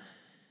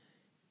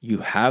you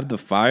have the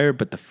fire,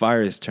 but the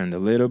fire is turned a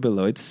little bit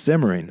low. It's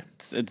simmering.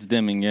 It's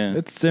dimming, yeah.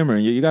 It's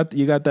simmering. You got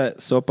that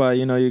sopa,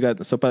 you got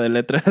the sopa de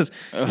letras.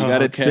 You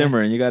got it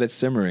simmering. You got it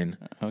simmering.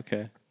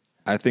 Okay.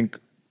 I think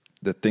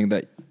the thing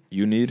that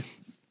you need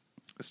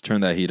is turn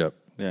that heat up.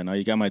 Yeah, no,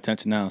 you got my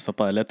attention now.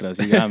 Sopa de letras.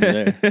 You got me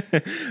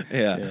there.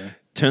 Yeah.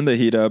 Turn the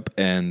heat up.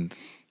 And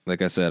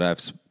like I said,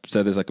 I've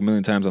said this like a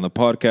million times on the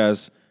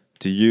podcast,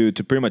 to you,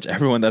 to pretty much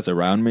everyone that's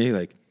around me.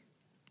 Like,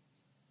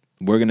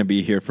 we're going to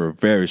be here for a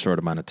very short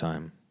amount of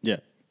time. Yeah.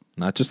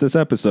 Not just this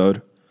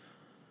episode,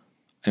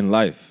 in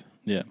life.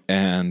 Yeah.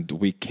 And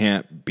we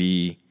can't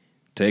be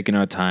taking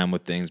our time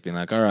with things, being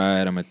like, all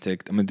right, I'm going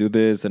to do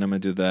this and I'm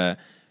going to do that.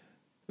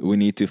 We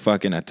need to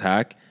fucking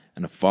attack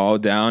and fall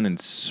down and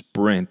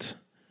sprint,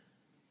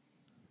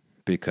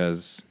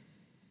 because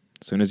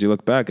as soon as you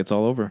look back, it's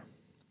all over.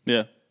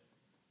 Yeah.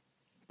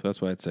 So that's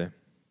what I'd say.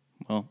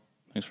 Well,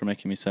 thanks for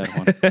making me sad,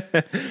 Juan.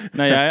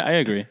 No, yeah, I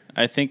agree.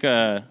 I think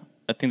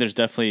there's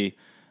definitely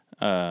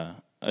a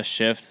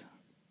shift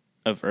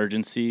of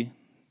urgency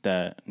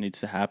that needs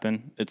to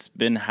happen. It's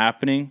been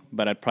happening,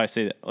 but I'd probably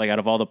say that, like, out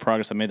of all the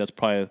progress I made, that's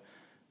probably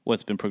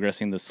what's been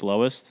progressing the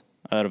slowest.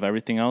 out of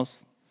everything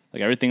else.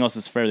 Like everything else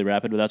is fairly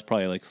rapid, but that's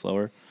probably like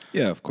slower.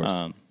 Yeah, of course.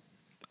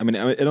 I mean,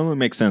 it only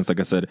makes sense. Like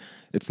I said,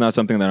 it's not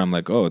something that I'm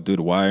like, oh, dude,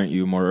 why aren't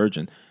you more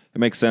urgent? It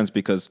makes sense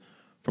because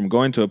from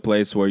going to a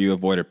place where you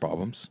avoided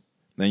problems,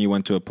 then you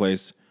went to a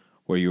place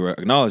where you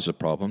acknowledged the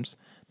problems,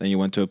 then you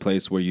went to a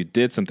place where you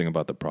did something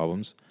about the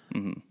problems.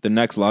 The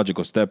next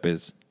logical step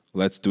is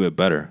let's do it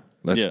better.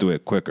 Let's do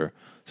it quicker.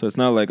 So it's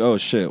not like, oh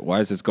shit, why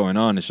is this going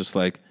on? It's just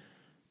like,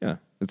 yeah,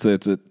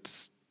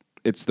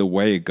 it's the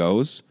way it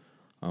goes.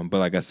 But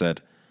like I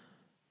said,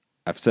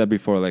 I've said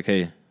before, like,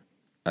 hey,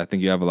 I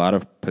think you have a lot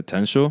of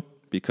potential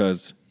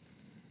because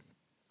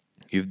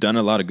you've done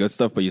a lot of good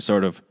stuff, but you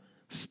sort of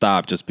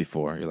stop just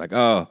before. You're like,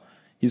 oh,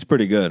 he's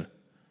pretty good.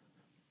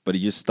 But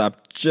he just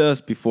stopped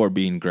just before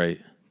being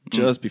great.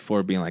 Just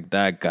before being like,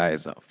 that guy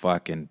is a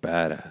fucking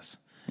badass.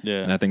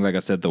 Yeah. And I think, like I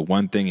said, the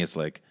one thing is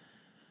like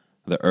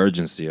the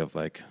urgency of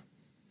like,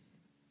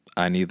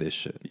 I need this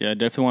shit. Yeah, I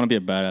definitely want to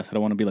be a badass. I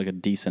don't want to be like a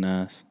decent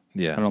ass.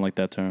 Yeah. I don't like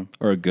that term.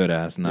 Or a good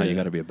ass. No, you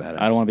got to be a badass.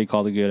 I don't want to be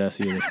called a good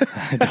ass either.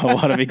 I don't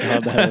want to be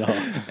called that at all.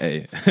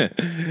 Hey.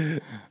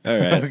 All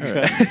right. All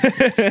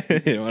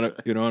right.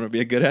 You don't want to be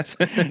a good ass?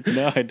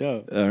 No, I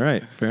don't. All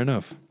right. Fair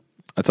enough.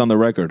 That's on the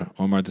record.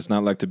 Omar does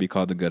not like to be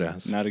called a good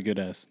ass. Not a good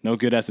ass. No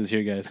good asses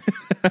here, guys.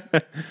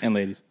 And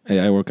ladies.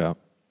 Hey, I work out.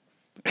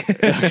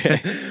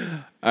 Okay.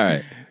 All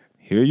right.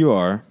 Here you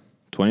are,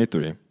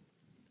 23.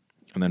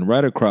 And then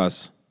right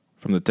across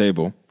from the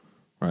table,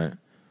 right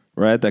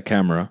at that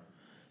camera,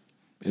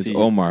 is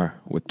Omar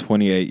with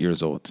 28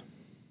 years old.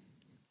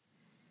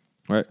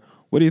 Right?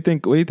 What do you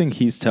think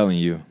he's telling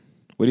you?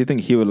 What do you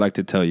think he would like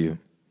to tell you?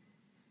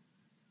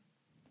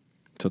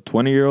 So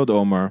 20-year-old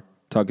Omar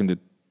talking to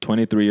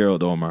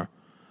 23-year-old Omar.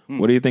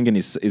 What do you think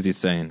is he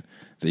saying?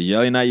 Is he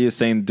yelling at you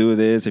saying do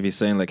this? If he's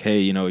saying like, hey,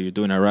 you're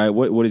doing all right,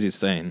 what is he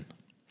saying?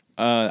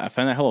 I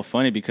find that hella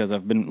funny because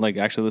I've been like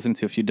actually listening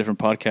to a few different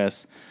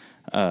podcasts.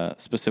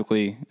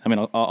 Specifically, I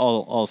mean,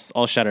 I'll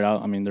shout it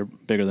out. I mean, they're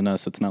bigger than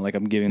us, so it's not like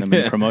I'm giving them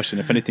any promotion.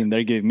 If anything,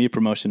 they're giving me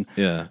promotion.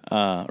 Yeah.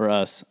 Or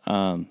us.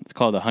 It's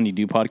called the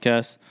Honeydew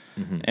Podcast,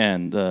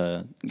 and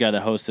the guy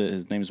that hosts it,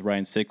 his name is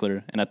Ryan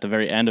Sickler. And at the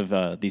very end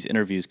of these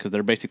interviews, because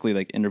they're basically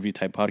like interview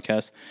type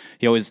podcasts,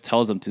 he always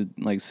tells them to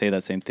like say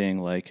that same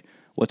thing, like,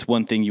 "What's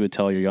one thing you would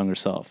tell your younger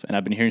self?" And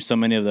I've been hearing so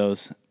many of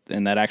those,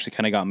 and that actually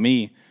kind of got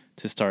me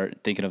to start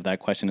thinking of that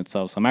question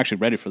itself. So I'm actually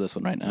ready for this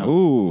one right now.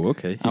 Ooh,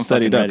 okay. He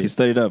studied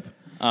up.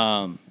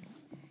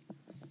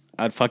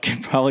 I'd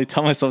fucking probably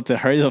tell myself to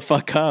hurry the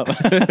fuck up.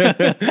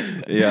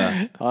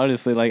 Yeah.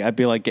 Honestly, like I'd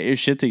be like, get your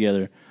shit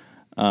together.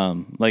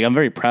 Like I'm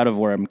very proud of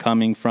where I'm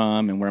coming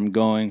from and where I'm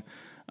going.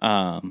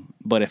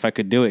 But if I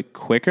could do it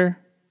quicker,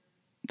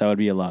 that would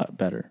be a lot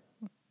better.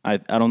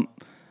 None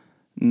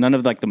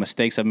of like the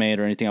mistakes I've made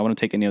or anything, I wouldn't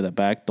take any of that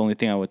back. The only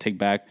thing I would take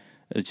back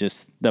is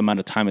just the amount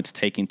of time it's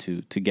taking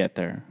to get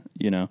there,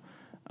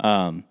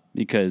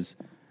 because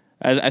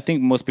as I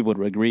think most people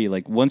would agree,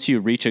 like once you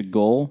reach a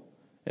goal,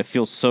 it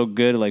feels so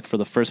good, like for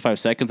the first 5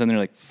 seconds, and then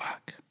you're like,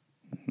 fuck,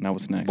 now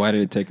what's next? Why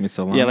did it take me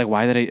so long? Yeah, like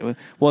why did I?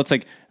 Well, it's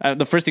like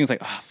the first thing is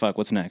like, fuck,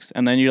 what's next?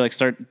 And then you like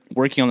start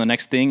working on the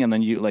next thing, and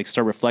then you like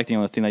start reflecting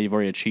on the thing that you've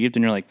already achieved,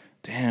 and you're like,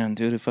 damn,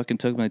 dude, it fucking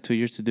took me like 2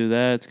 years to do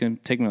that. It's gonna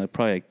take me like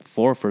probably like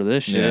 4 for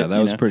this shit. Yeah, that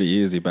was pretty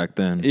easy back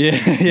then.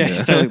 Yeah. You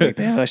start like,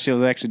 damn, that shit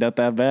was actually not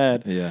that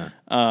bad. Yeah.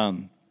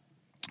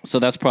 So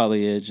that's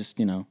probably it. Just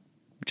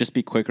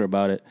be quicker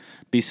about it.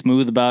 Be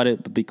smooth about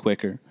it, but be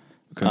quicker.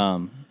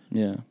 Okay.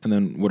 Yeah. And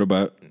then what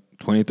about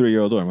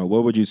 23-year-old Omar?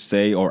 What would you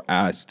say or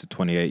ask to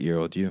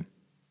 28-year-old you?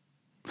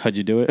 How'd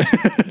you do it?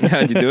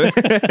 How'd you do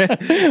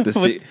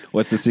it?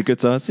 What's the secret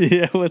sauce?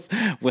 Yeah. What's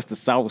the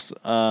sauce?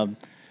 I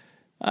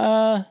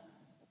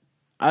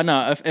don't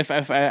know. If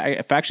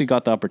I actually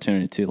got the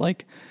opportunity to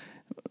like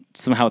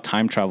somehow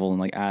time travel and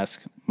like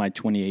ask my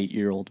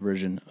 28-year-old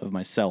version of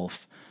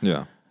myself,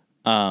 Yeah.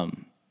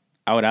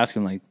 I would ask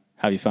him like,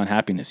 have you found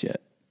happiness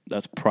yet?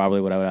 That's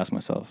probably what I would ask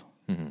myself.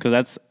 Because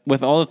that's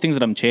with all the things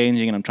that I'm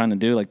changing and I'm trying to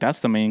do, like that's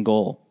the main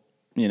goal,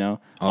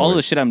 all of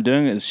the shit I'm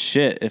doing is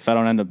shit if I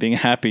don't end up being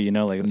happy,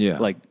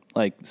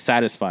 like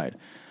satisfied.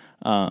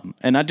 And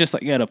not just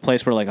like at a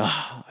place where like,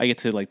 I get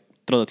to like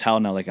throw the towel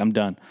now, like I'm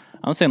done.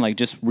 I'm saying like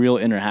just real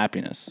inner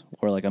happiness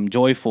where like I'm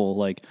joyful.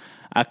 Like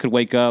I could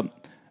wake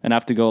up and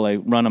have to go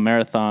like run a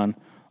marathon,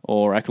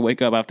 or I could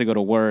wake up, I have to go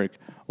to work,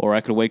 or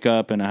I could wake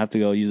up and I have to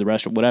go use the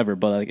restroom, whatever.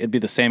 But like it'd be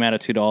the same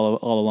attitude all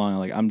along.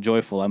 Like I'm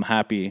joyful, I'm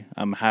happy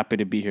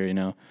to be here.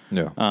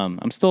 Yeah.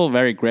 I'm still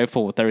very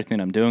grateful with everything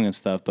I'm doing and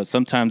stuff. But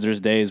sometimes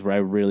there's days where I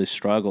really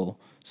struggle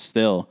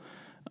still,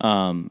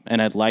 and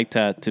I'd like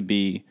that to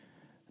be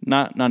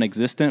not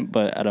non-existent,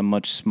 but at a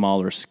much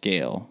smaller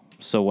scale.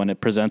 So when it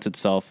presents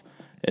itself,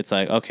 it's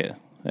like, okay,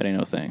 that ain't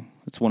no thing.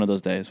 It's one of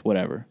those days,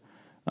 whatever.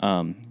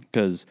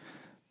 Because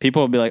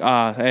people will be like,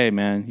 hey,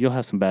 man, you'll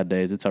have some bad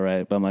days. It's all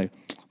right. But I'm like,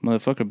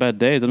 motherfucker, bad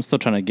days. I'm still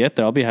trying to get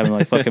there. I'll be having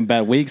like fucking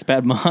bad weeks,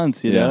 bad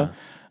months, you know?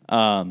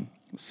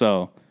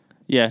 So,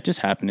 yeah, just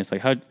happiness.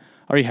 Like,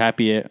 are you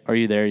happy yet? Are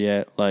you there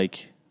yet?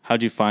 Like,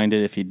 how'd you find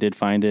it if you did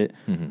find it?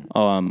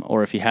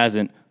 Or if he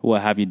hasn't,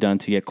 what have you done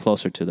to get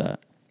closer to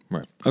that?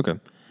 Right. Okay.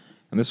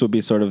 And this will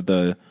be sort of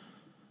the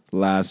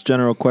last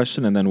general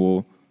question, and then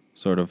we'll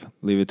sort of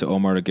leave it to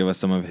Omar to give us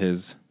some of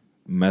his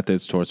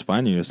methods towards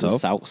finding The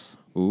yourself. sauce.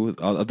 Ooh,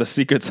 the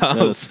secret sauce.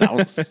 The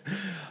sauce.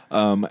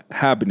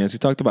 Happiness. You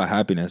talked about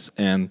happiness,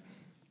 and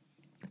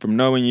from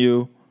knowing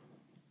you,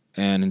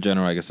 and in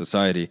general, I guess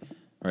society,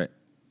 right?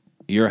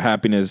 Your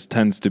happiness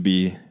tends to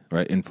be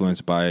right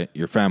influenced by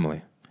your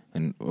family,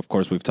 and of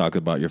course, we've talked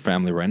about your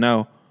family right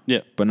now.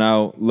 Yeah. But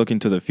now, looking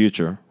to the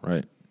future,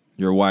 right?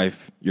 Your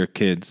wife, your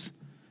kids,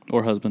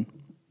 Or husband.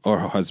 or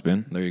her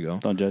husband. There you go.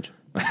 Don't judge.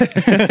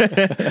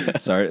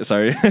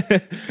 Sorry.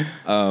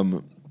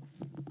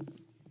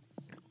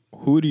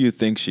 Who do you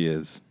think she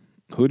is?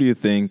 Who do you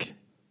think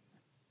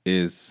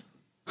is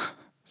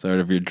sort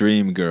of your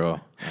dream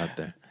girl out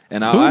there?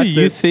 And I'll Who ask do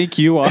you this, think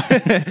you are?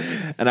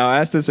 and I'll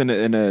ask this in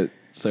a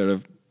sort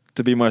of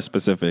to be more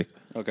specific.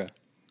 Okay.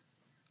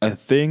 A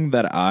thing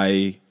that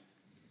I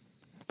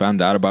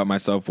found out about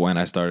myself when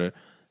I started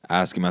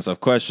asking myself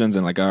questions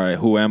and like, all right,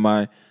 who am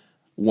I?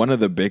 One of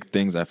the big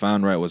things I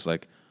found, right, was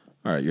like,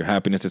 all right, your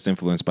happiness is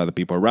influenced by the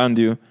people around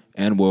you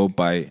and will,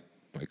 by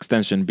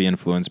extension, be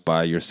influenced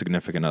by your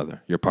significant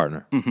other, your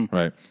partner,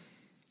 right?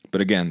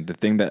 But again, the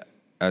thing that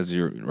as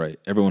you're, right,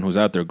 everyone who's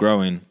out there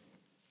growing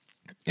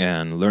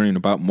and learning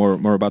about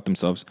more about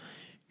themselves,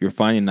 you're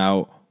finding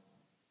out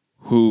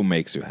who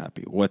makes you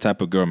happy, what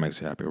type of girl makes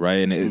you happy,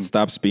 right? And it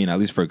stops being, at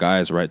least for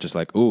guys, right, just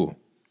like, ooh,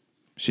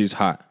 she's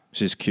hot,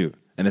 she's cute.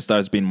 And it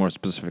starts being more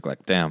specific,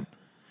 like, damn,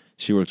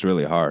 she works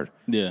really hard.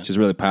 Yeah. She's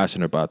really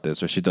passionate about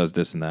this, or she does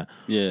this and that.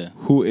 Yeah.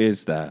 Who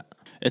is that?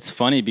 It's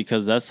funny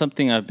because that's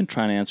something I've been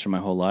trying to answer my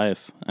whole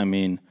life. I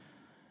mean,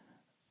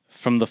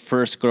 from the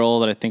first girl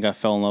that I think I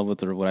fell in love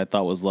with, or what I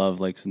thought was love,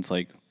 like since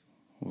like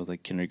it was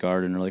like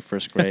kindergarten or like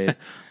first grade,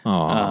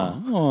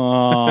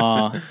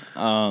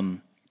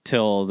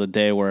 till the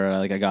day where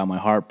like I got my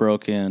heart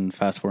broken.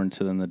 Fast forward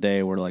to then the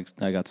day where like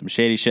I got some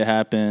shady shit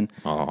happen.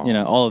 You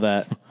know, all of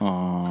that.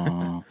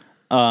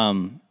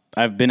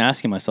 I've been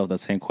asking myself that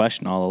same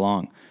question all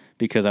along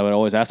because I would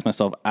always ask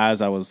myself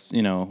as I was,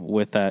 you know,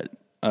 with that.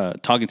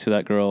 Talking to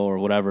that girl or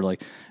whatever,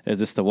 like, is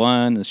this the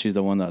one? Is she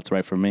the one that's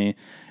right for me?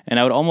 And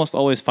I would almost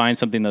always find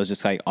something that was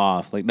just like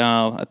off. Like,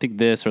 no, I think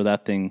this or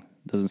that thing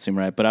doesn't seem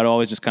right. But I'd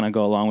always just kind of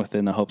go along with it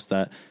in the hopes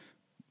that,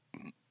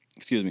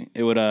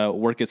 it would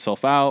work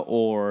itself out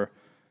or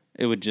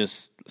it would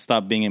just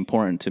stop being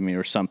important to me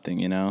or something,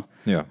 you know?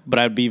 Yeah. But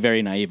I'd be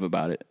very naive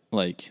about it.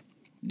 Like,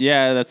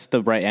 yeah, that's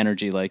the right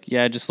energy. Like,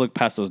 yeah, just look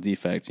past those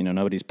defects. You know,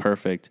 nobody's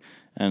perfect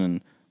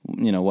and,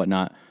 you know,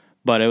 whatnot.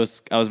 But I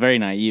was very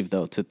naive,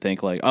 though, to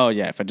think, like, oh,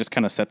 yeah, if I just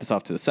kind of set this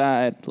off to the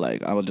side,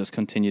 like, I will just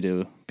continue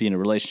to be in a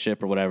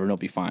relationship or whatever, and it'll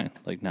be fine.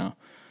 Like, no.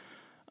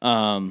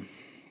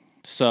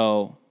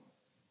 So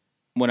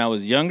when I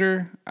was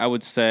younger, I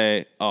would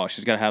say, oh,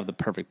 she's got to have the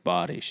perfect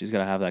body. She's got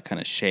to have that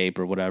kind of shape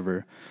or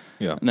whatever.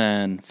 Yeah. And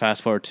then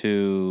fast forward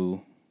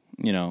to,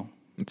 you know.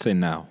 Let's say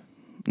now.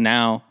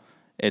 Now,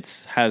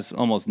 it has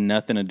almost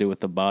nothing to do with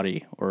the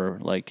body or,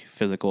 like,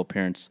 physical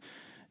appearance.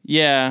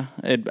 Yeah,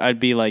 I'd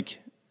be, like,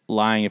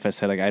 lying if I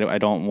said like I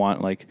don't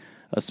want like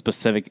a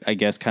specific, I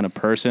guess, kind of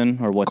person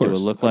or what they would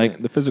look like.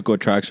 Mean, the physical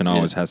attraction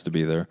always has to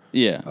be there.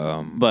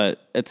 Yeah,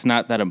 but it's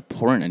not that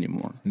important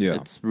anymore. Yeah,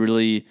 it's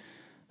really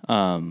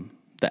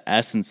the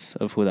essence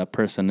of who that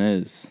person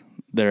is.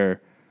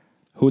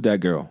 Who that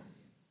girl?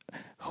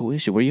 Who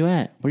is she? Where you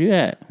at? Where you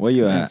at? Where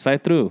you at?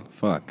 Slide through.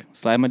 Fuck.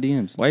 Slide my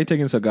DMs. Why are you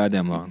taking so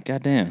goddamn long?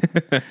 Goddamn.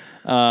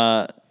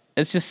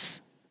 It's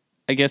just,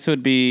 I guess it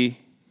would be.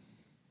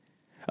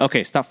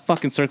 Okay, stop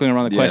fucking circling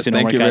around the question.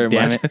 Thank you very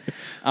much.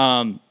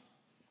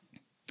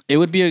 It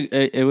would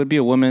be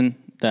a woman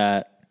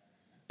that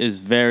is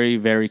very,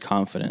 very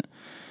confident.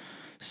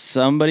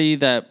 Somebody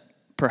that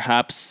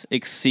perhaps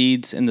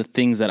exceeds in the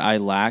things that I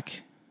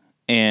lack,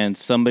 and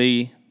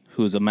somebody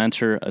who's a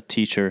mentor, a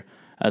teacher,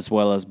 as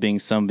well as being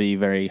somebody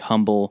very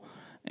humble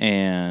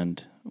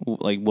and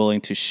like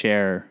willing to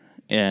share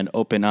and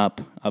open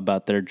up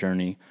about their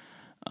journey.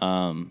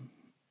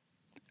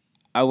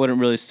 I wouldn't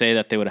really say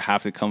that they would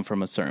have to come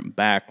from a certain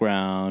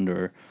background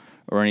or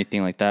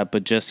anything like that,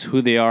 but just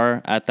who they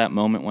are at that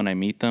moment when I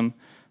meet them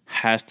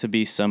has to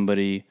be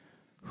somebody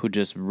who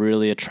just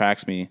really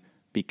attracts me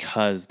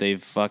because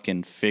they've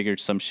fucking figured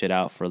some shit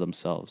out for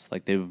themselves.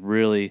 Like they've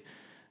really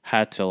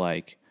had to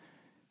like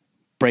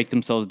break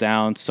themselves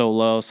down so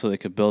low so they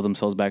could build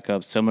themselves back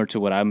up, similar to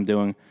what I'm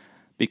doing,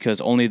 because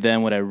only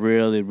then would I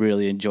really,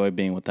 really enjoy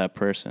being with that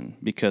person.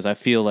 Because I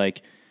feel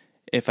like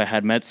if I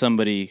had met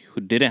somebody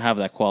who didn't have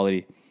that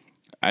quality,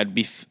 I'd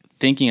be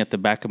thinking at the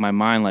back of my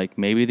mind, like,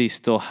 maybe they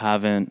still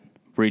haven't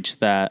reached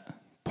that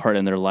part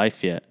in their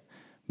life yet.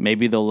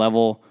 Maybe the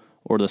level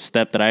or the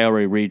step that I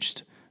already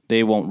reached,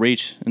 they won't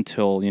reach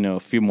until, you know, a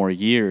few more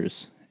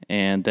years.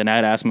 And then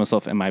I'd ask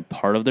myself, am I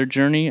part of their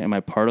journey? Am I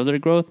part of their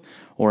growth?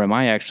 Or am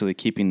I actually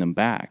keeping them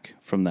back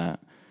from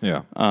that?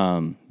 Yeah.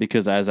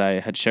 Because as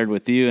I had shared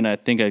with you, and I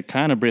think I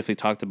kind of briefly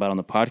talked about on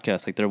the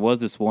podcast, like there was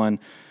this one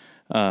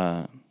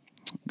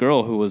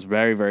girl who was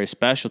very, very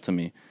special to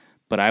me,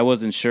 but I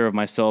wasn't sure of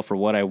myself or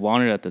what I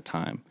wanted at the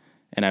time,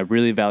 and I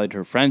really valued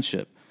her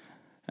friendship.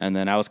 And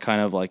then I was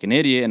kind of like an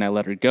idiot and I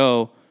let her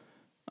go.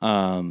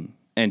 And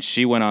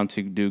she went on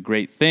to do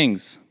great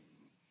things.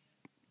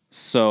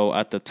 So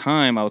at the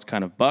time I was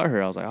kind of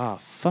butthurt. I was like, oh,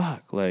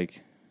 fuck.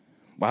 Like,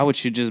 why would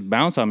she just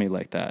bounce on me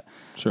like that?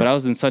 Sure. But I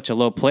was in such a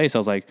low place. I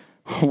was like,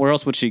 where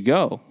else would she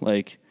go?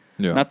 Like,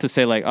 not to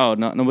say like, oh,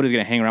 no, nobody's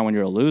going to hang around when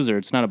you're a loser.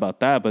 It's not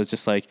about that. But it's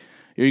just like,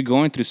 you're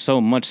going through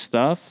so much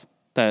stuff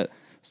that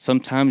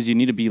sometimes you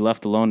need to be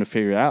left alone to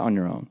figure it out on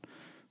your own.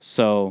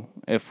 So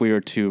if we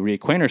were to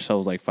reacquaint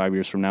ourselves like 5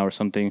 years from now or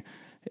something,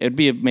 it'd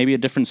be maybe a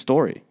different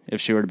story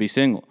if she were to be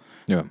single.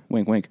 Yeah.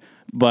 Wink, wink.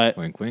 But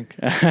wink, wink.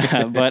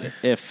 but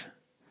if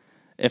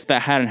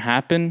that hadn't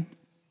happened,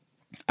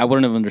 I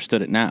wouldn't have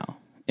understood it now.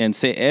 And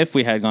say if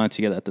we had gone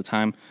together at the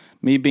time,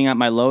 me being at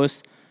my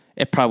lowest,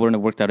 it probably wouldn't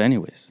have worked out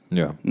anyways.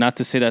 Yeah. Not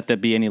to say that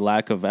there'd be any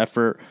lack of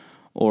effort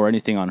or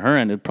anything on her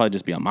end. It'd probably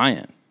just be on my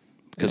end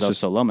because I was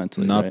so low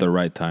mentally. Not the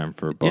right time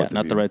for both. Yeah,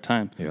 not the right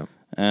time. Yeah.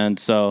 And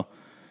so,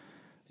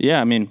 yeah,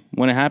 I mean,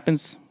 when it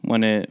happens,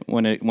 when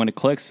it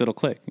clicks, it'll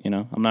click. You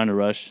know, I'm not in a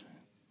rush.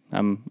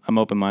 I'm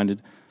open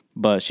minded,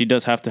 but she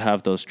does have to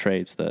have those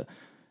traits that,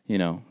 you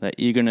know, that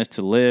eagerness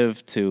to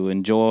live, to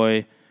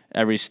enjoy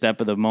every step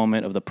of the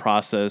moment of the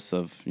process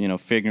of, you know,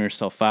 figuring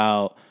herself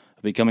out,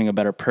 becoming a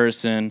better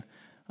person.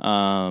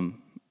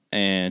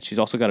 And she's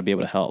also got to be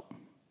able to help.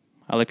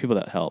 I like people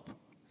that help,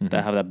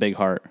 that have that big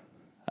heart.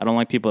 I don't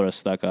like people that are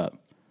stuck up.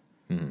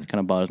 It kind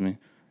of bothers me.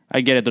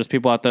 I get it. There's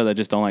people out there that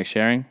just don't like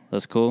sharing.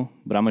 That's cool.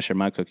 But I'm going to share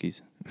my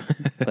cookies.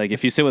 Like,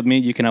 if you sit with me,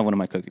 you can have one of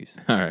my cookies.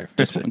 All right.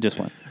 Just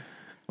one.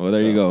 Well,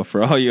 there you go.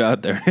 For all you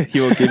out there, he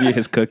will give you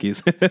his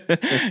cookies.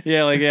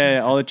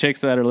 Yeah, all the chicks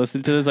that are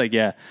listening to this, like,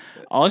 yeah,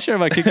 I'll share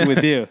my cookie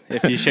with you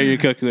if you share your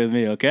cookie with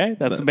me, okay?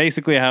 That's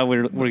basically how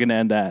we're going to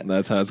end that.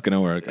 That's how it's going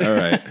to work. All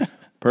right.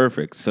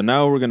 Perfect. So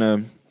now we're going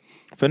to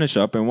finish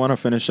up and want to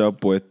finish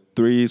up with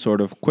 3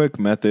 sort of quick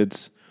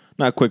methods,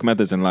 not quick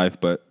methods in life,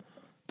 but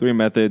 3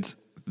 methods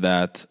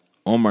that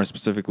Omar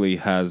specifically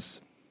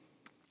has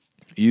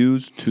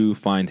used to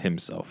find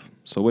himself.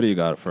 So what do you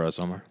got for us,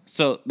 Omar?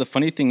 So the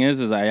funny thing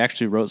is I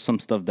actually wrote some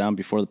stuff down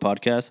before the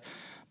podcast,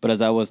 but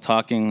as I was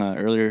talking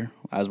earlier,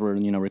 as we're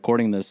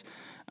recording this,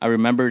 I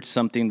remembered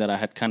something that I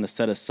had kind of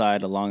set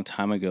aside a long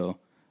time ago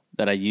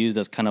that I used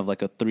as kind of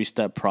like a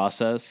 3-step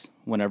process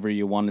whenever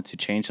you wanted to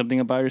change something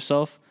about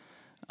yourself.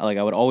 Like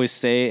I would always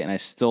say, and I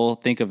still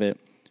think of it,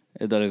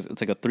 that it's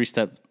like a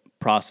 3-step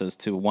process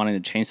to wanting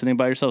to change something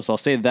about yourself. So I'll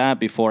say that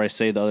before I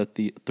say the other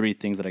 3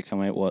 things that I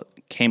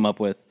came up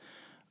with.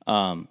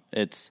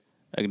 It's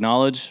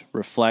acknowledge,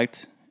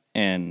 reflect,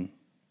 and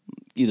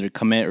either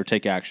commit or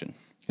take action.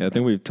 Yeah, I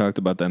think we've talked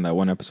about that in that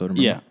one episode.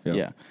 Remember?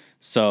 Yeah.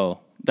 So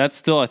that's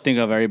still, I think,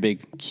 a very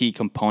big key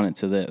component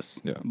to this.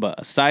 Yeah. But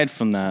aside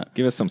from that,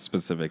 give us some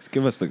specifics.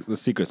 Give us the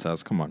secret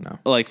sauce. Come on now.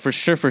 Like for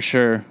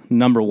sure,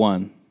 number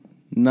one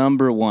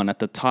at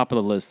the top of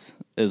the list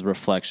is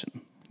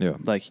reflection. Yeah.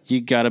 Like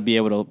you got to be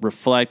able to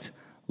reflect,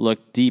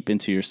 look deep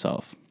into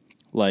yourself.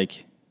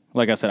 Like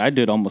I said, I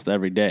do it almost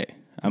every day.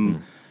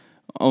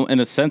 In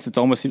a sense, it's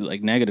almost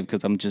like negative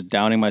because I'm just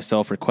doubting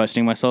myself or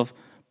questioning myself.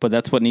 But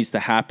that's what needs to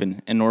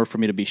happen in order for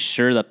me to be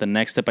sure that the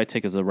next step I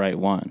take is the right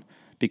one.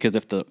 Because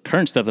if the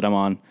current step that I'm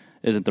on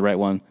isn't the right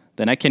one,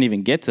 then I can't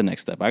even get to the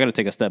next step. I got to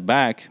take a step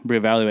back,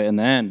 reevaluate, and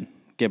then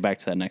get back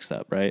to that next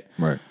step, right?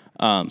 Right.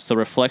 So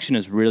reflection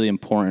is really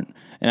important.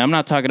 And I'm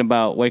not talking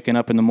about waking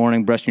up in the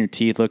morning, brushing your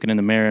teeth, looking in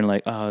the mirror, and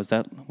like, oh,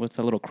 what's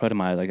that little crud in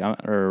my eye? Like,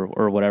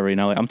 or whatever, you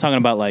know? Like, I'm talking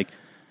about like,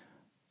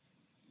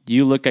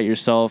 you look at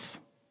yourself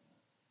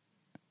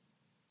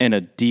in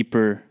a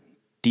deeper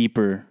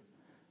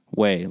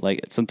way.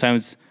 Like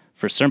sometimes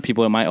for certain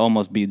people, it might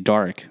almost be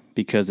dark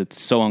because it's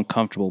so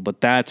uncomfortable, but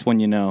that's when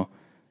you know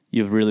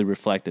you've really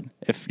reflected.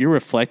 If you're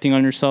reflecting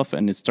on yourself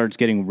and it starts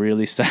getting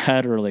really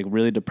sad or like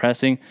really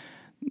depressing,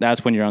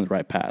 that's when you're on the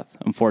right path,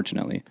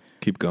 unfortunately.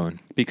 Keep going.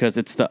 Because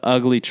it's the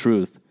ugly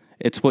truth.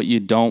 It's what you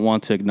don't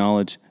want to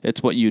acknowledge.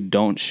 It's what you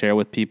don't share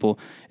with people.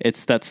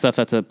 It's that stuff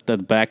that's at the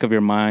back of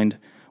your mind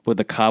with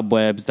the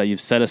cobwebs that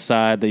you've set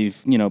aside, that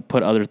you've,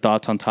 put other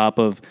thoughts on top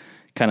of,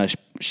 kind of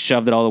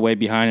shoved it all the way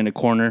behind in a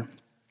corner.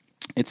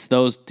 It's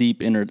those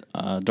deep inner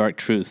dark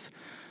truths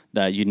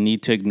that you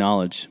need to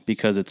acknowledge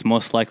because it's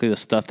most likely the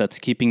stuff that's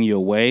keeping you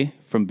away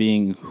from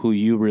being who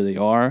you really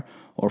are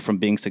or from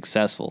being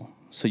successful.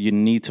 So you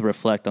need to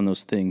reflect on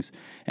those things.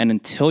 And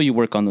until you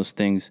work on those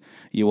things,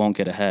 you won't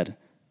get ahead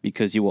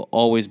because you will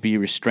always be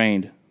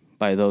restrained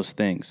by those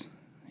things.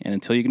 And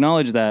until you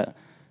acknowledge that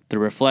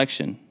through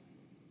reflection,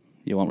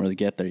 you won't really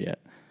get there yet.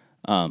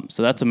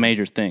 So that's a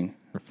major thing.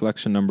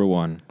 Reflection number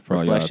 1.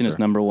 Reflection is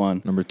number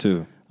 1. Number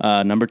 2.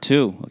 Number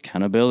 2,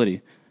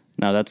 accountability.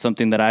 Now, that's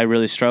something that I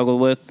really struggle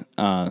with.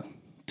 To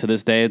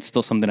this day, it's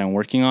still something I'm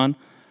working on.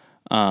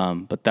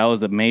 But that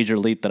was a major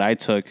leap that I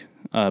took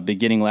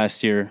beginning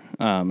last year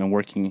and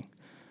working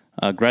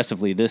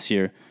aggressively this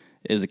year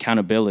is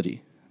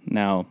accountability.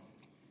 Now,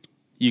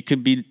 you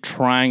could be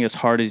trying as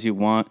hard as you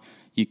want.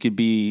 You could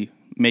be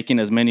making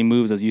as many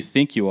moves as you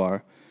think you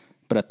are.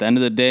 But at the end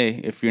of the day,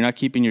 if you're not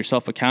keeping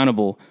yourself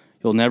accountable,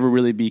 you'll never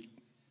really be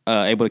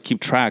able to keep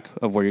track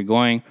of where you're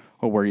going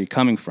or where you're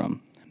coming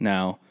from.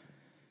 Now,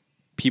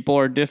 people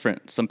are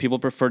different. Some people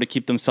prefer to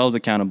keep themselves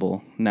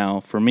accountable.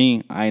 Now, for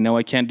me, I know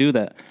I can't do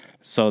that.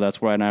 So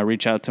that's why I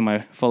reach out to my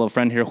fellow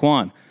friend here,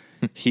 Juan.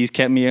 He's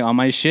kept me on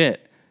my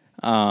shit.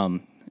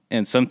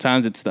 And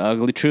sometimes it's the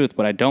ugly truth,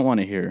 but I don't want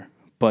to hear.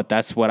 But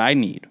that's what I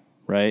need,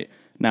 right?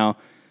 Now,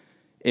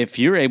 if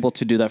you're able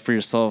to do that for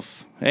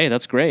yourself, hey,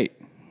 that's great.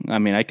 I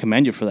mean, I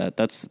commend you for that.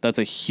 That's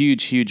a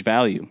huge, huge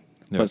value.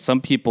 Yeah. But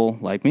some people,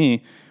 like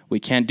me, we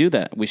can't do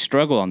that. We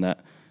struggle on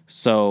that.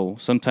 So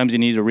sometimes you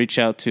need to reach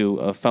out to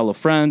a fellow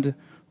friend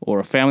or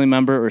a family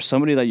member or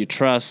somebody that you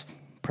trust,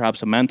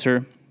 perhaps a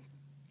mentor,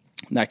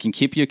 that can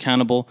keep you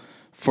accountable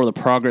for the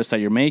progress that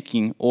you're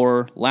making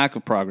or lack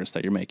of progress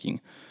that you're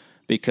making.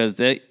 Because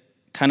that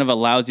kind of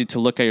allows you to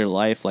look at your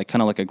life like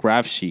kind of like a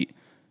graph sheet,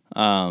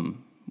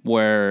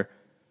 where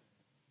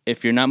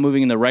if you're not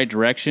moving in the right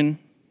direction,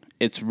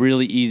 it's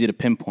really easy to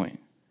pinpoint.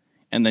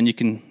 And then you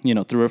can,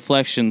 through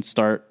reflection,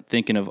 start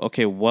thinking of,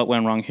 okay, what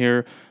went wrong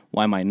here?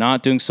 Why am I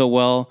not doing so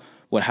well?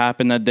 What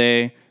happened that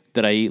day?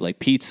 Did I eat like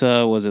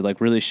pizza? Was it like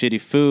really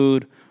shitty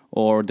food?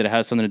 Or did it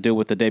have something to do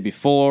with the day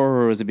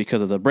before? Or is it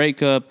because of the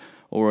breakup?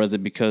 Or is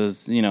it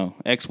because,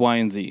 X, Y,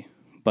 and Z?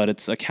 But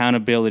it's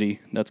accountability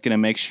that's going to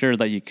make sure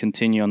that you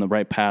continue on the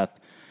right path.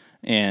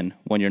 And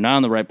when you're not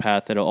on the right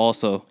path, it'll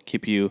also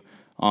keep you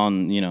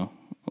on,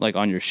 like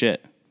on your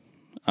shit.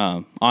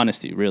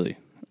 Honesty, really.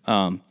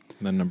 Then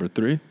number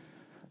 3?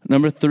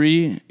 Number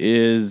 3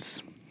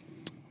 is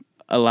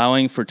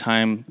allowing for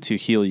time to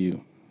heal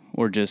you,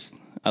 or just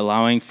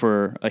allowing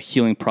for a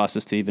healing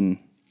process to even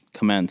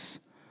commence.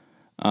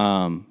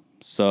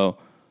 So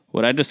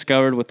what I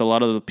discovered with a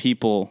lot of the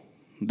people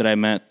that I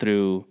met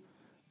through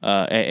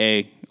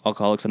AA,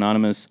 Alcoholics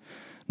Anonymous,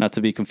 not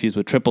to be confused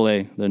with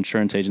AAA, the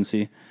insurance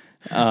agency.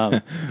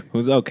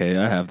 Who's okay?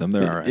 I have them.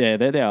 They're all right. Yeah,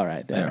 they're all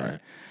right. They're all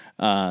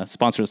right.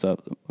 Sponsor us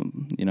up.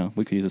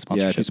 We could use a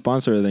sponsorship. Yeah, if you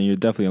sponsor, then you're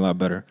definitely a lot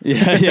better.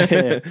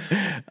 Yeah.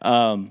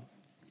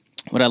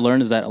 What I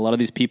learned is that a lot of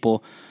these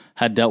people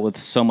had dealt with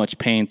so much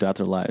pain throughout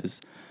their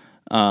lives.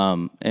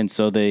 And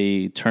so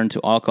they turned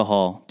to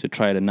alcohol to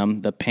try to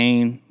numb the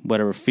pain,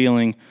 whatever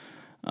feeling,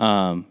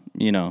 and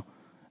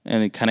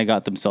they kind of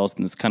got themselves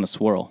in this kind of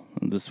swirl,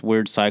 this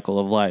weird cycle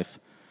of life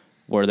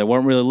where they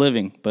weren't really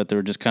living, but they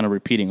were just kind of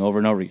repeating over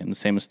and over again the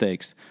same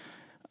mistakes.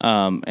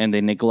 And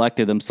they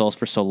neglected themselves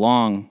for so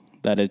long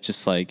that it's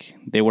just like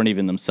they weren't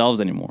even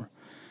themselves anymore.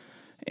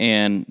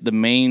 And the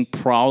main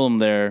problem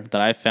there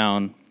that I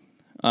found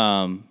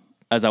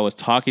as I was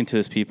talking to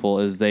these people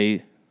is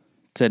they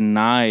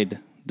denied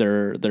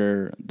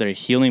their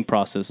healing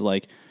process.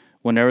 Like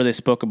whenever they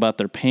spoke about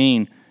their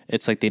pain,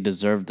 it's like they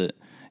deserved it.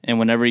 And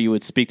whenever you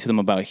would speak to them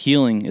about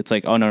healing, it's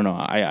like, oh, no,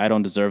 I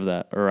don't deserve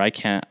that, or I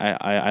can't,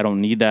 I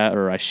don't need that,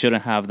 or I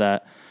shouldn't have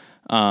that.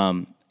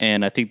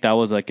 And I think that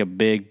was like a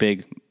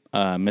big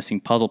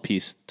missing puzzle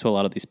piece to a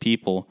lot of these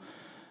people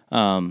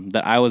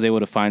that I was able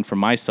to find for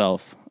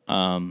myself.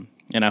 And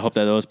I hope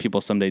that those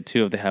people someday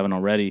too, if they haven't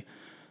already.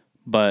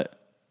 But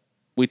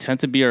we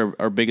tend to be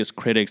our biggest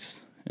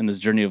critics in this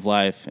journey of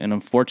life. And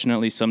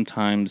unfortunately,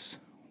 sometimes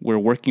we're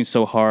working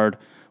so hard,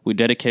 we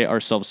dedicate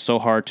ourselves so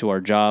hard to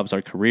our jobs,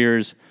 our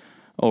careers,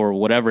 or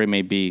whatever it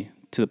may be,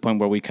 to the point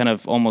where we kind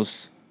of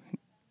almost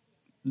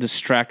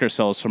distract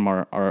ourselves from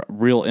our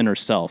real inner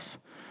self.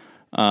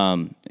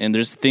 And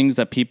there's things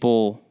that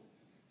people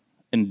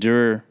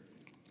endure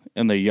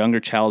in their younger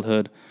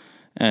childhood,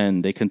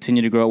 and they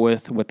continue to grow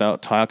with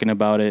without talking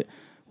about it,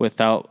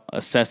 without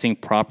assessing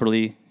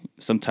properly.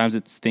 Sometimes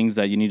it's things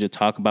that you need to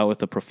talk about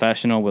with a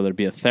professional, whether it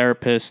be a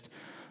therapist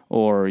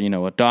or,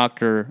 a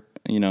doctor,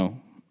 you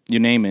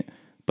name it.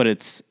 But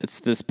it's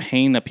this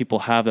pain that people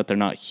have that they're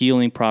not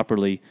healing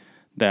properly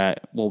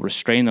that will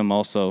restrain them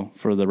also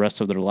for the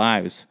rest of their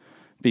lives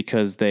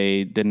because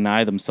they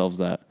deny themselves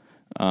that.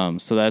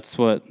 So that's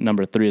what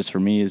number 3 is for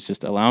me, is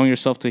just allowing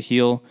yourself to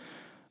heal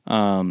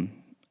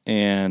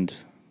and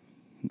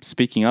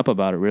speaking up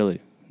about it, really.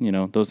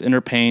 Those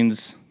inner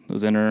pains,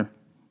 those inner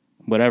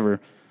whatever,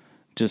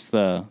 just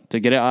to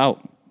get it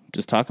out.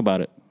 Just talk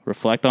about it.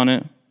 Reflect on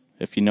it.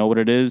 If you know what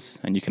it is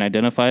and you can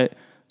identify it,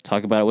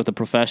 talk about it with a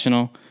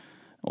professional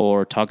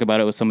or talk about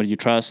it with somebody you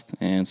trust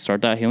and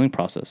start that healing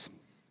process.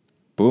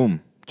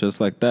 Boom.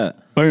 Just like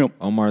that. Bam.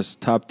 Omar's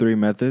top 3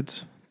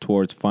 methods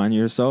towards finding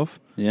yourself.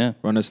 Yeah.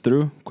 Run us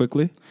through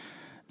quickly.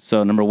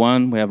 So number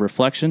 1, we have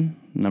reflection.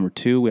 Number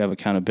 2, we have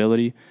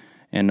accountability.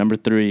 And number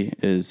 3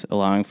 is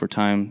allowing for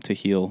time to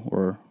heal,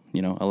 or,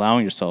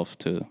 allowing yourself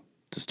to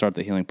start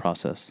the healing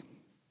process.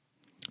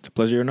 It's a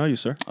pleasure to know you,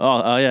 sir.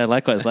 Oh yeah,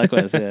 likewise,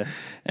 yeah.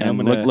 And I'm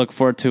look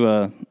forward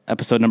to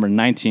episode number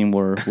 19,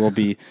 where we'll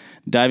be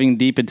diving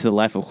deep into the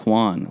life of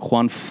Juan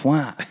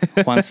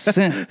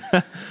Sin,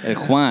 El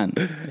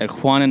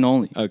Juan and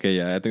only. Okay,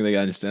 yeah, I think they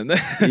understand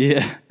that.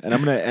 Yeah. And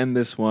I'm going to end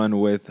this one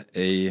with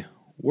a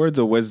words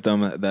of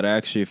wisdom that I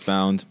actually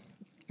found.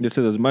 This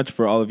is as much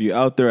for all of you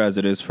out there as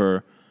it is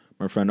for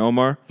my friend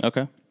Omar.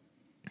 Okay.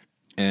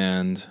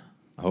 And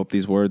I hope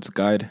these words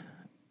guide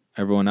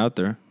everyone out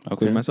there,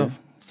 including myself.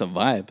 Okay. It's a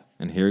vibe.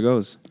 And here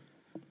goes.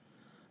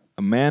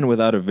 A man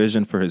without a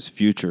vision for his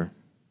future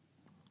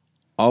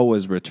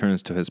always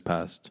returns to his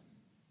past.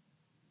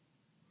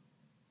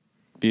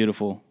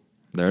 Beautiful.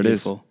 There it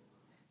Beautiful. is.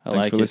 I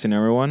Thanks like for it. listening,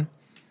 everyone.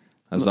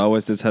 As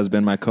always, this has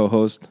been my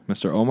co-host,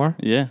 Mr. Omar.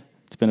 Yeah,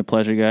 it's been a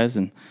pleasure, guys,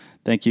 and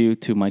thank you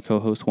to my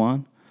co-host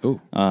Juan. Ooh.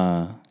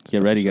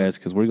 Get ready, guys,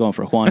 because we're going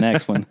for Juan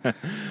next one.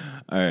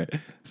 All right.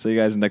 See you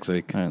guys next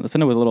week. All right, let's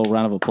end it with a little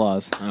round of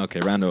applause. Okay,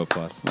 round of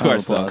applause. To Round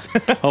of ourselves.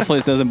 applause. Hopefully,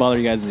 it doesn't bother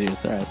you guys'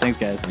 ears. All right, thanks,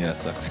 guys. Yeah, it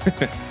sucks.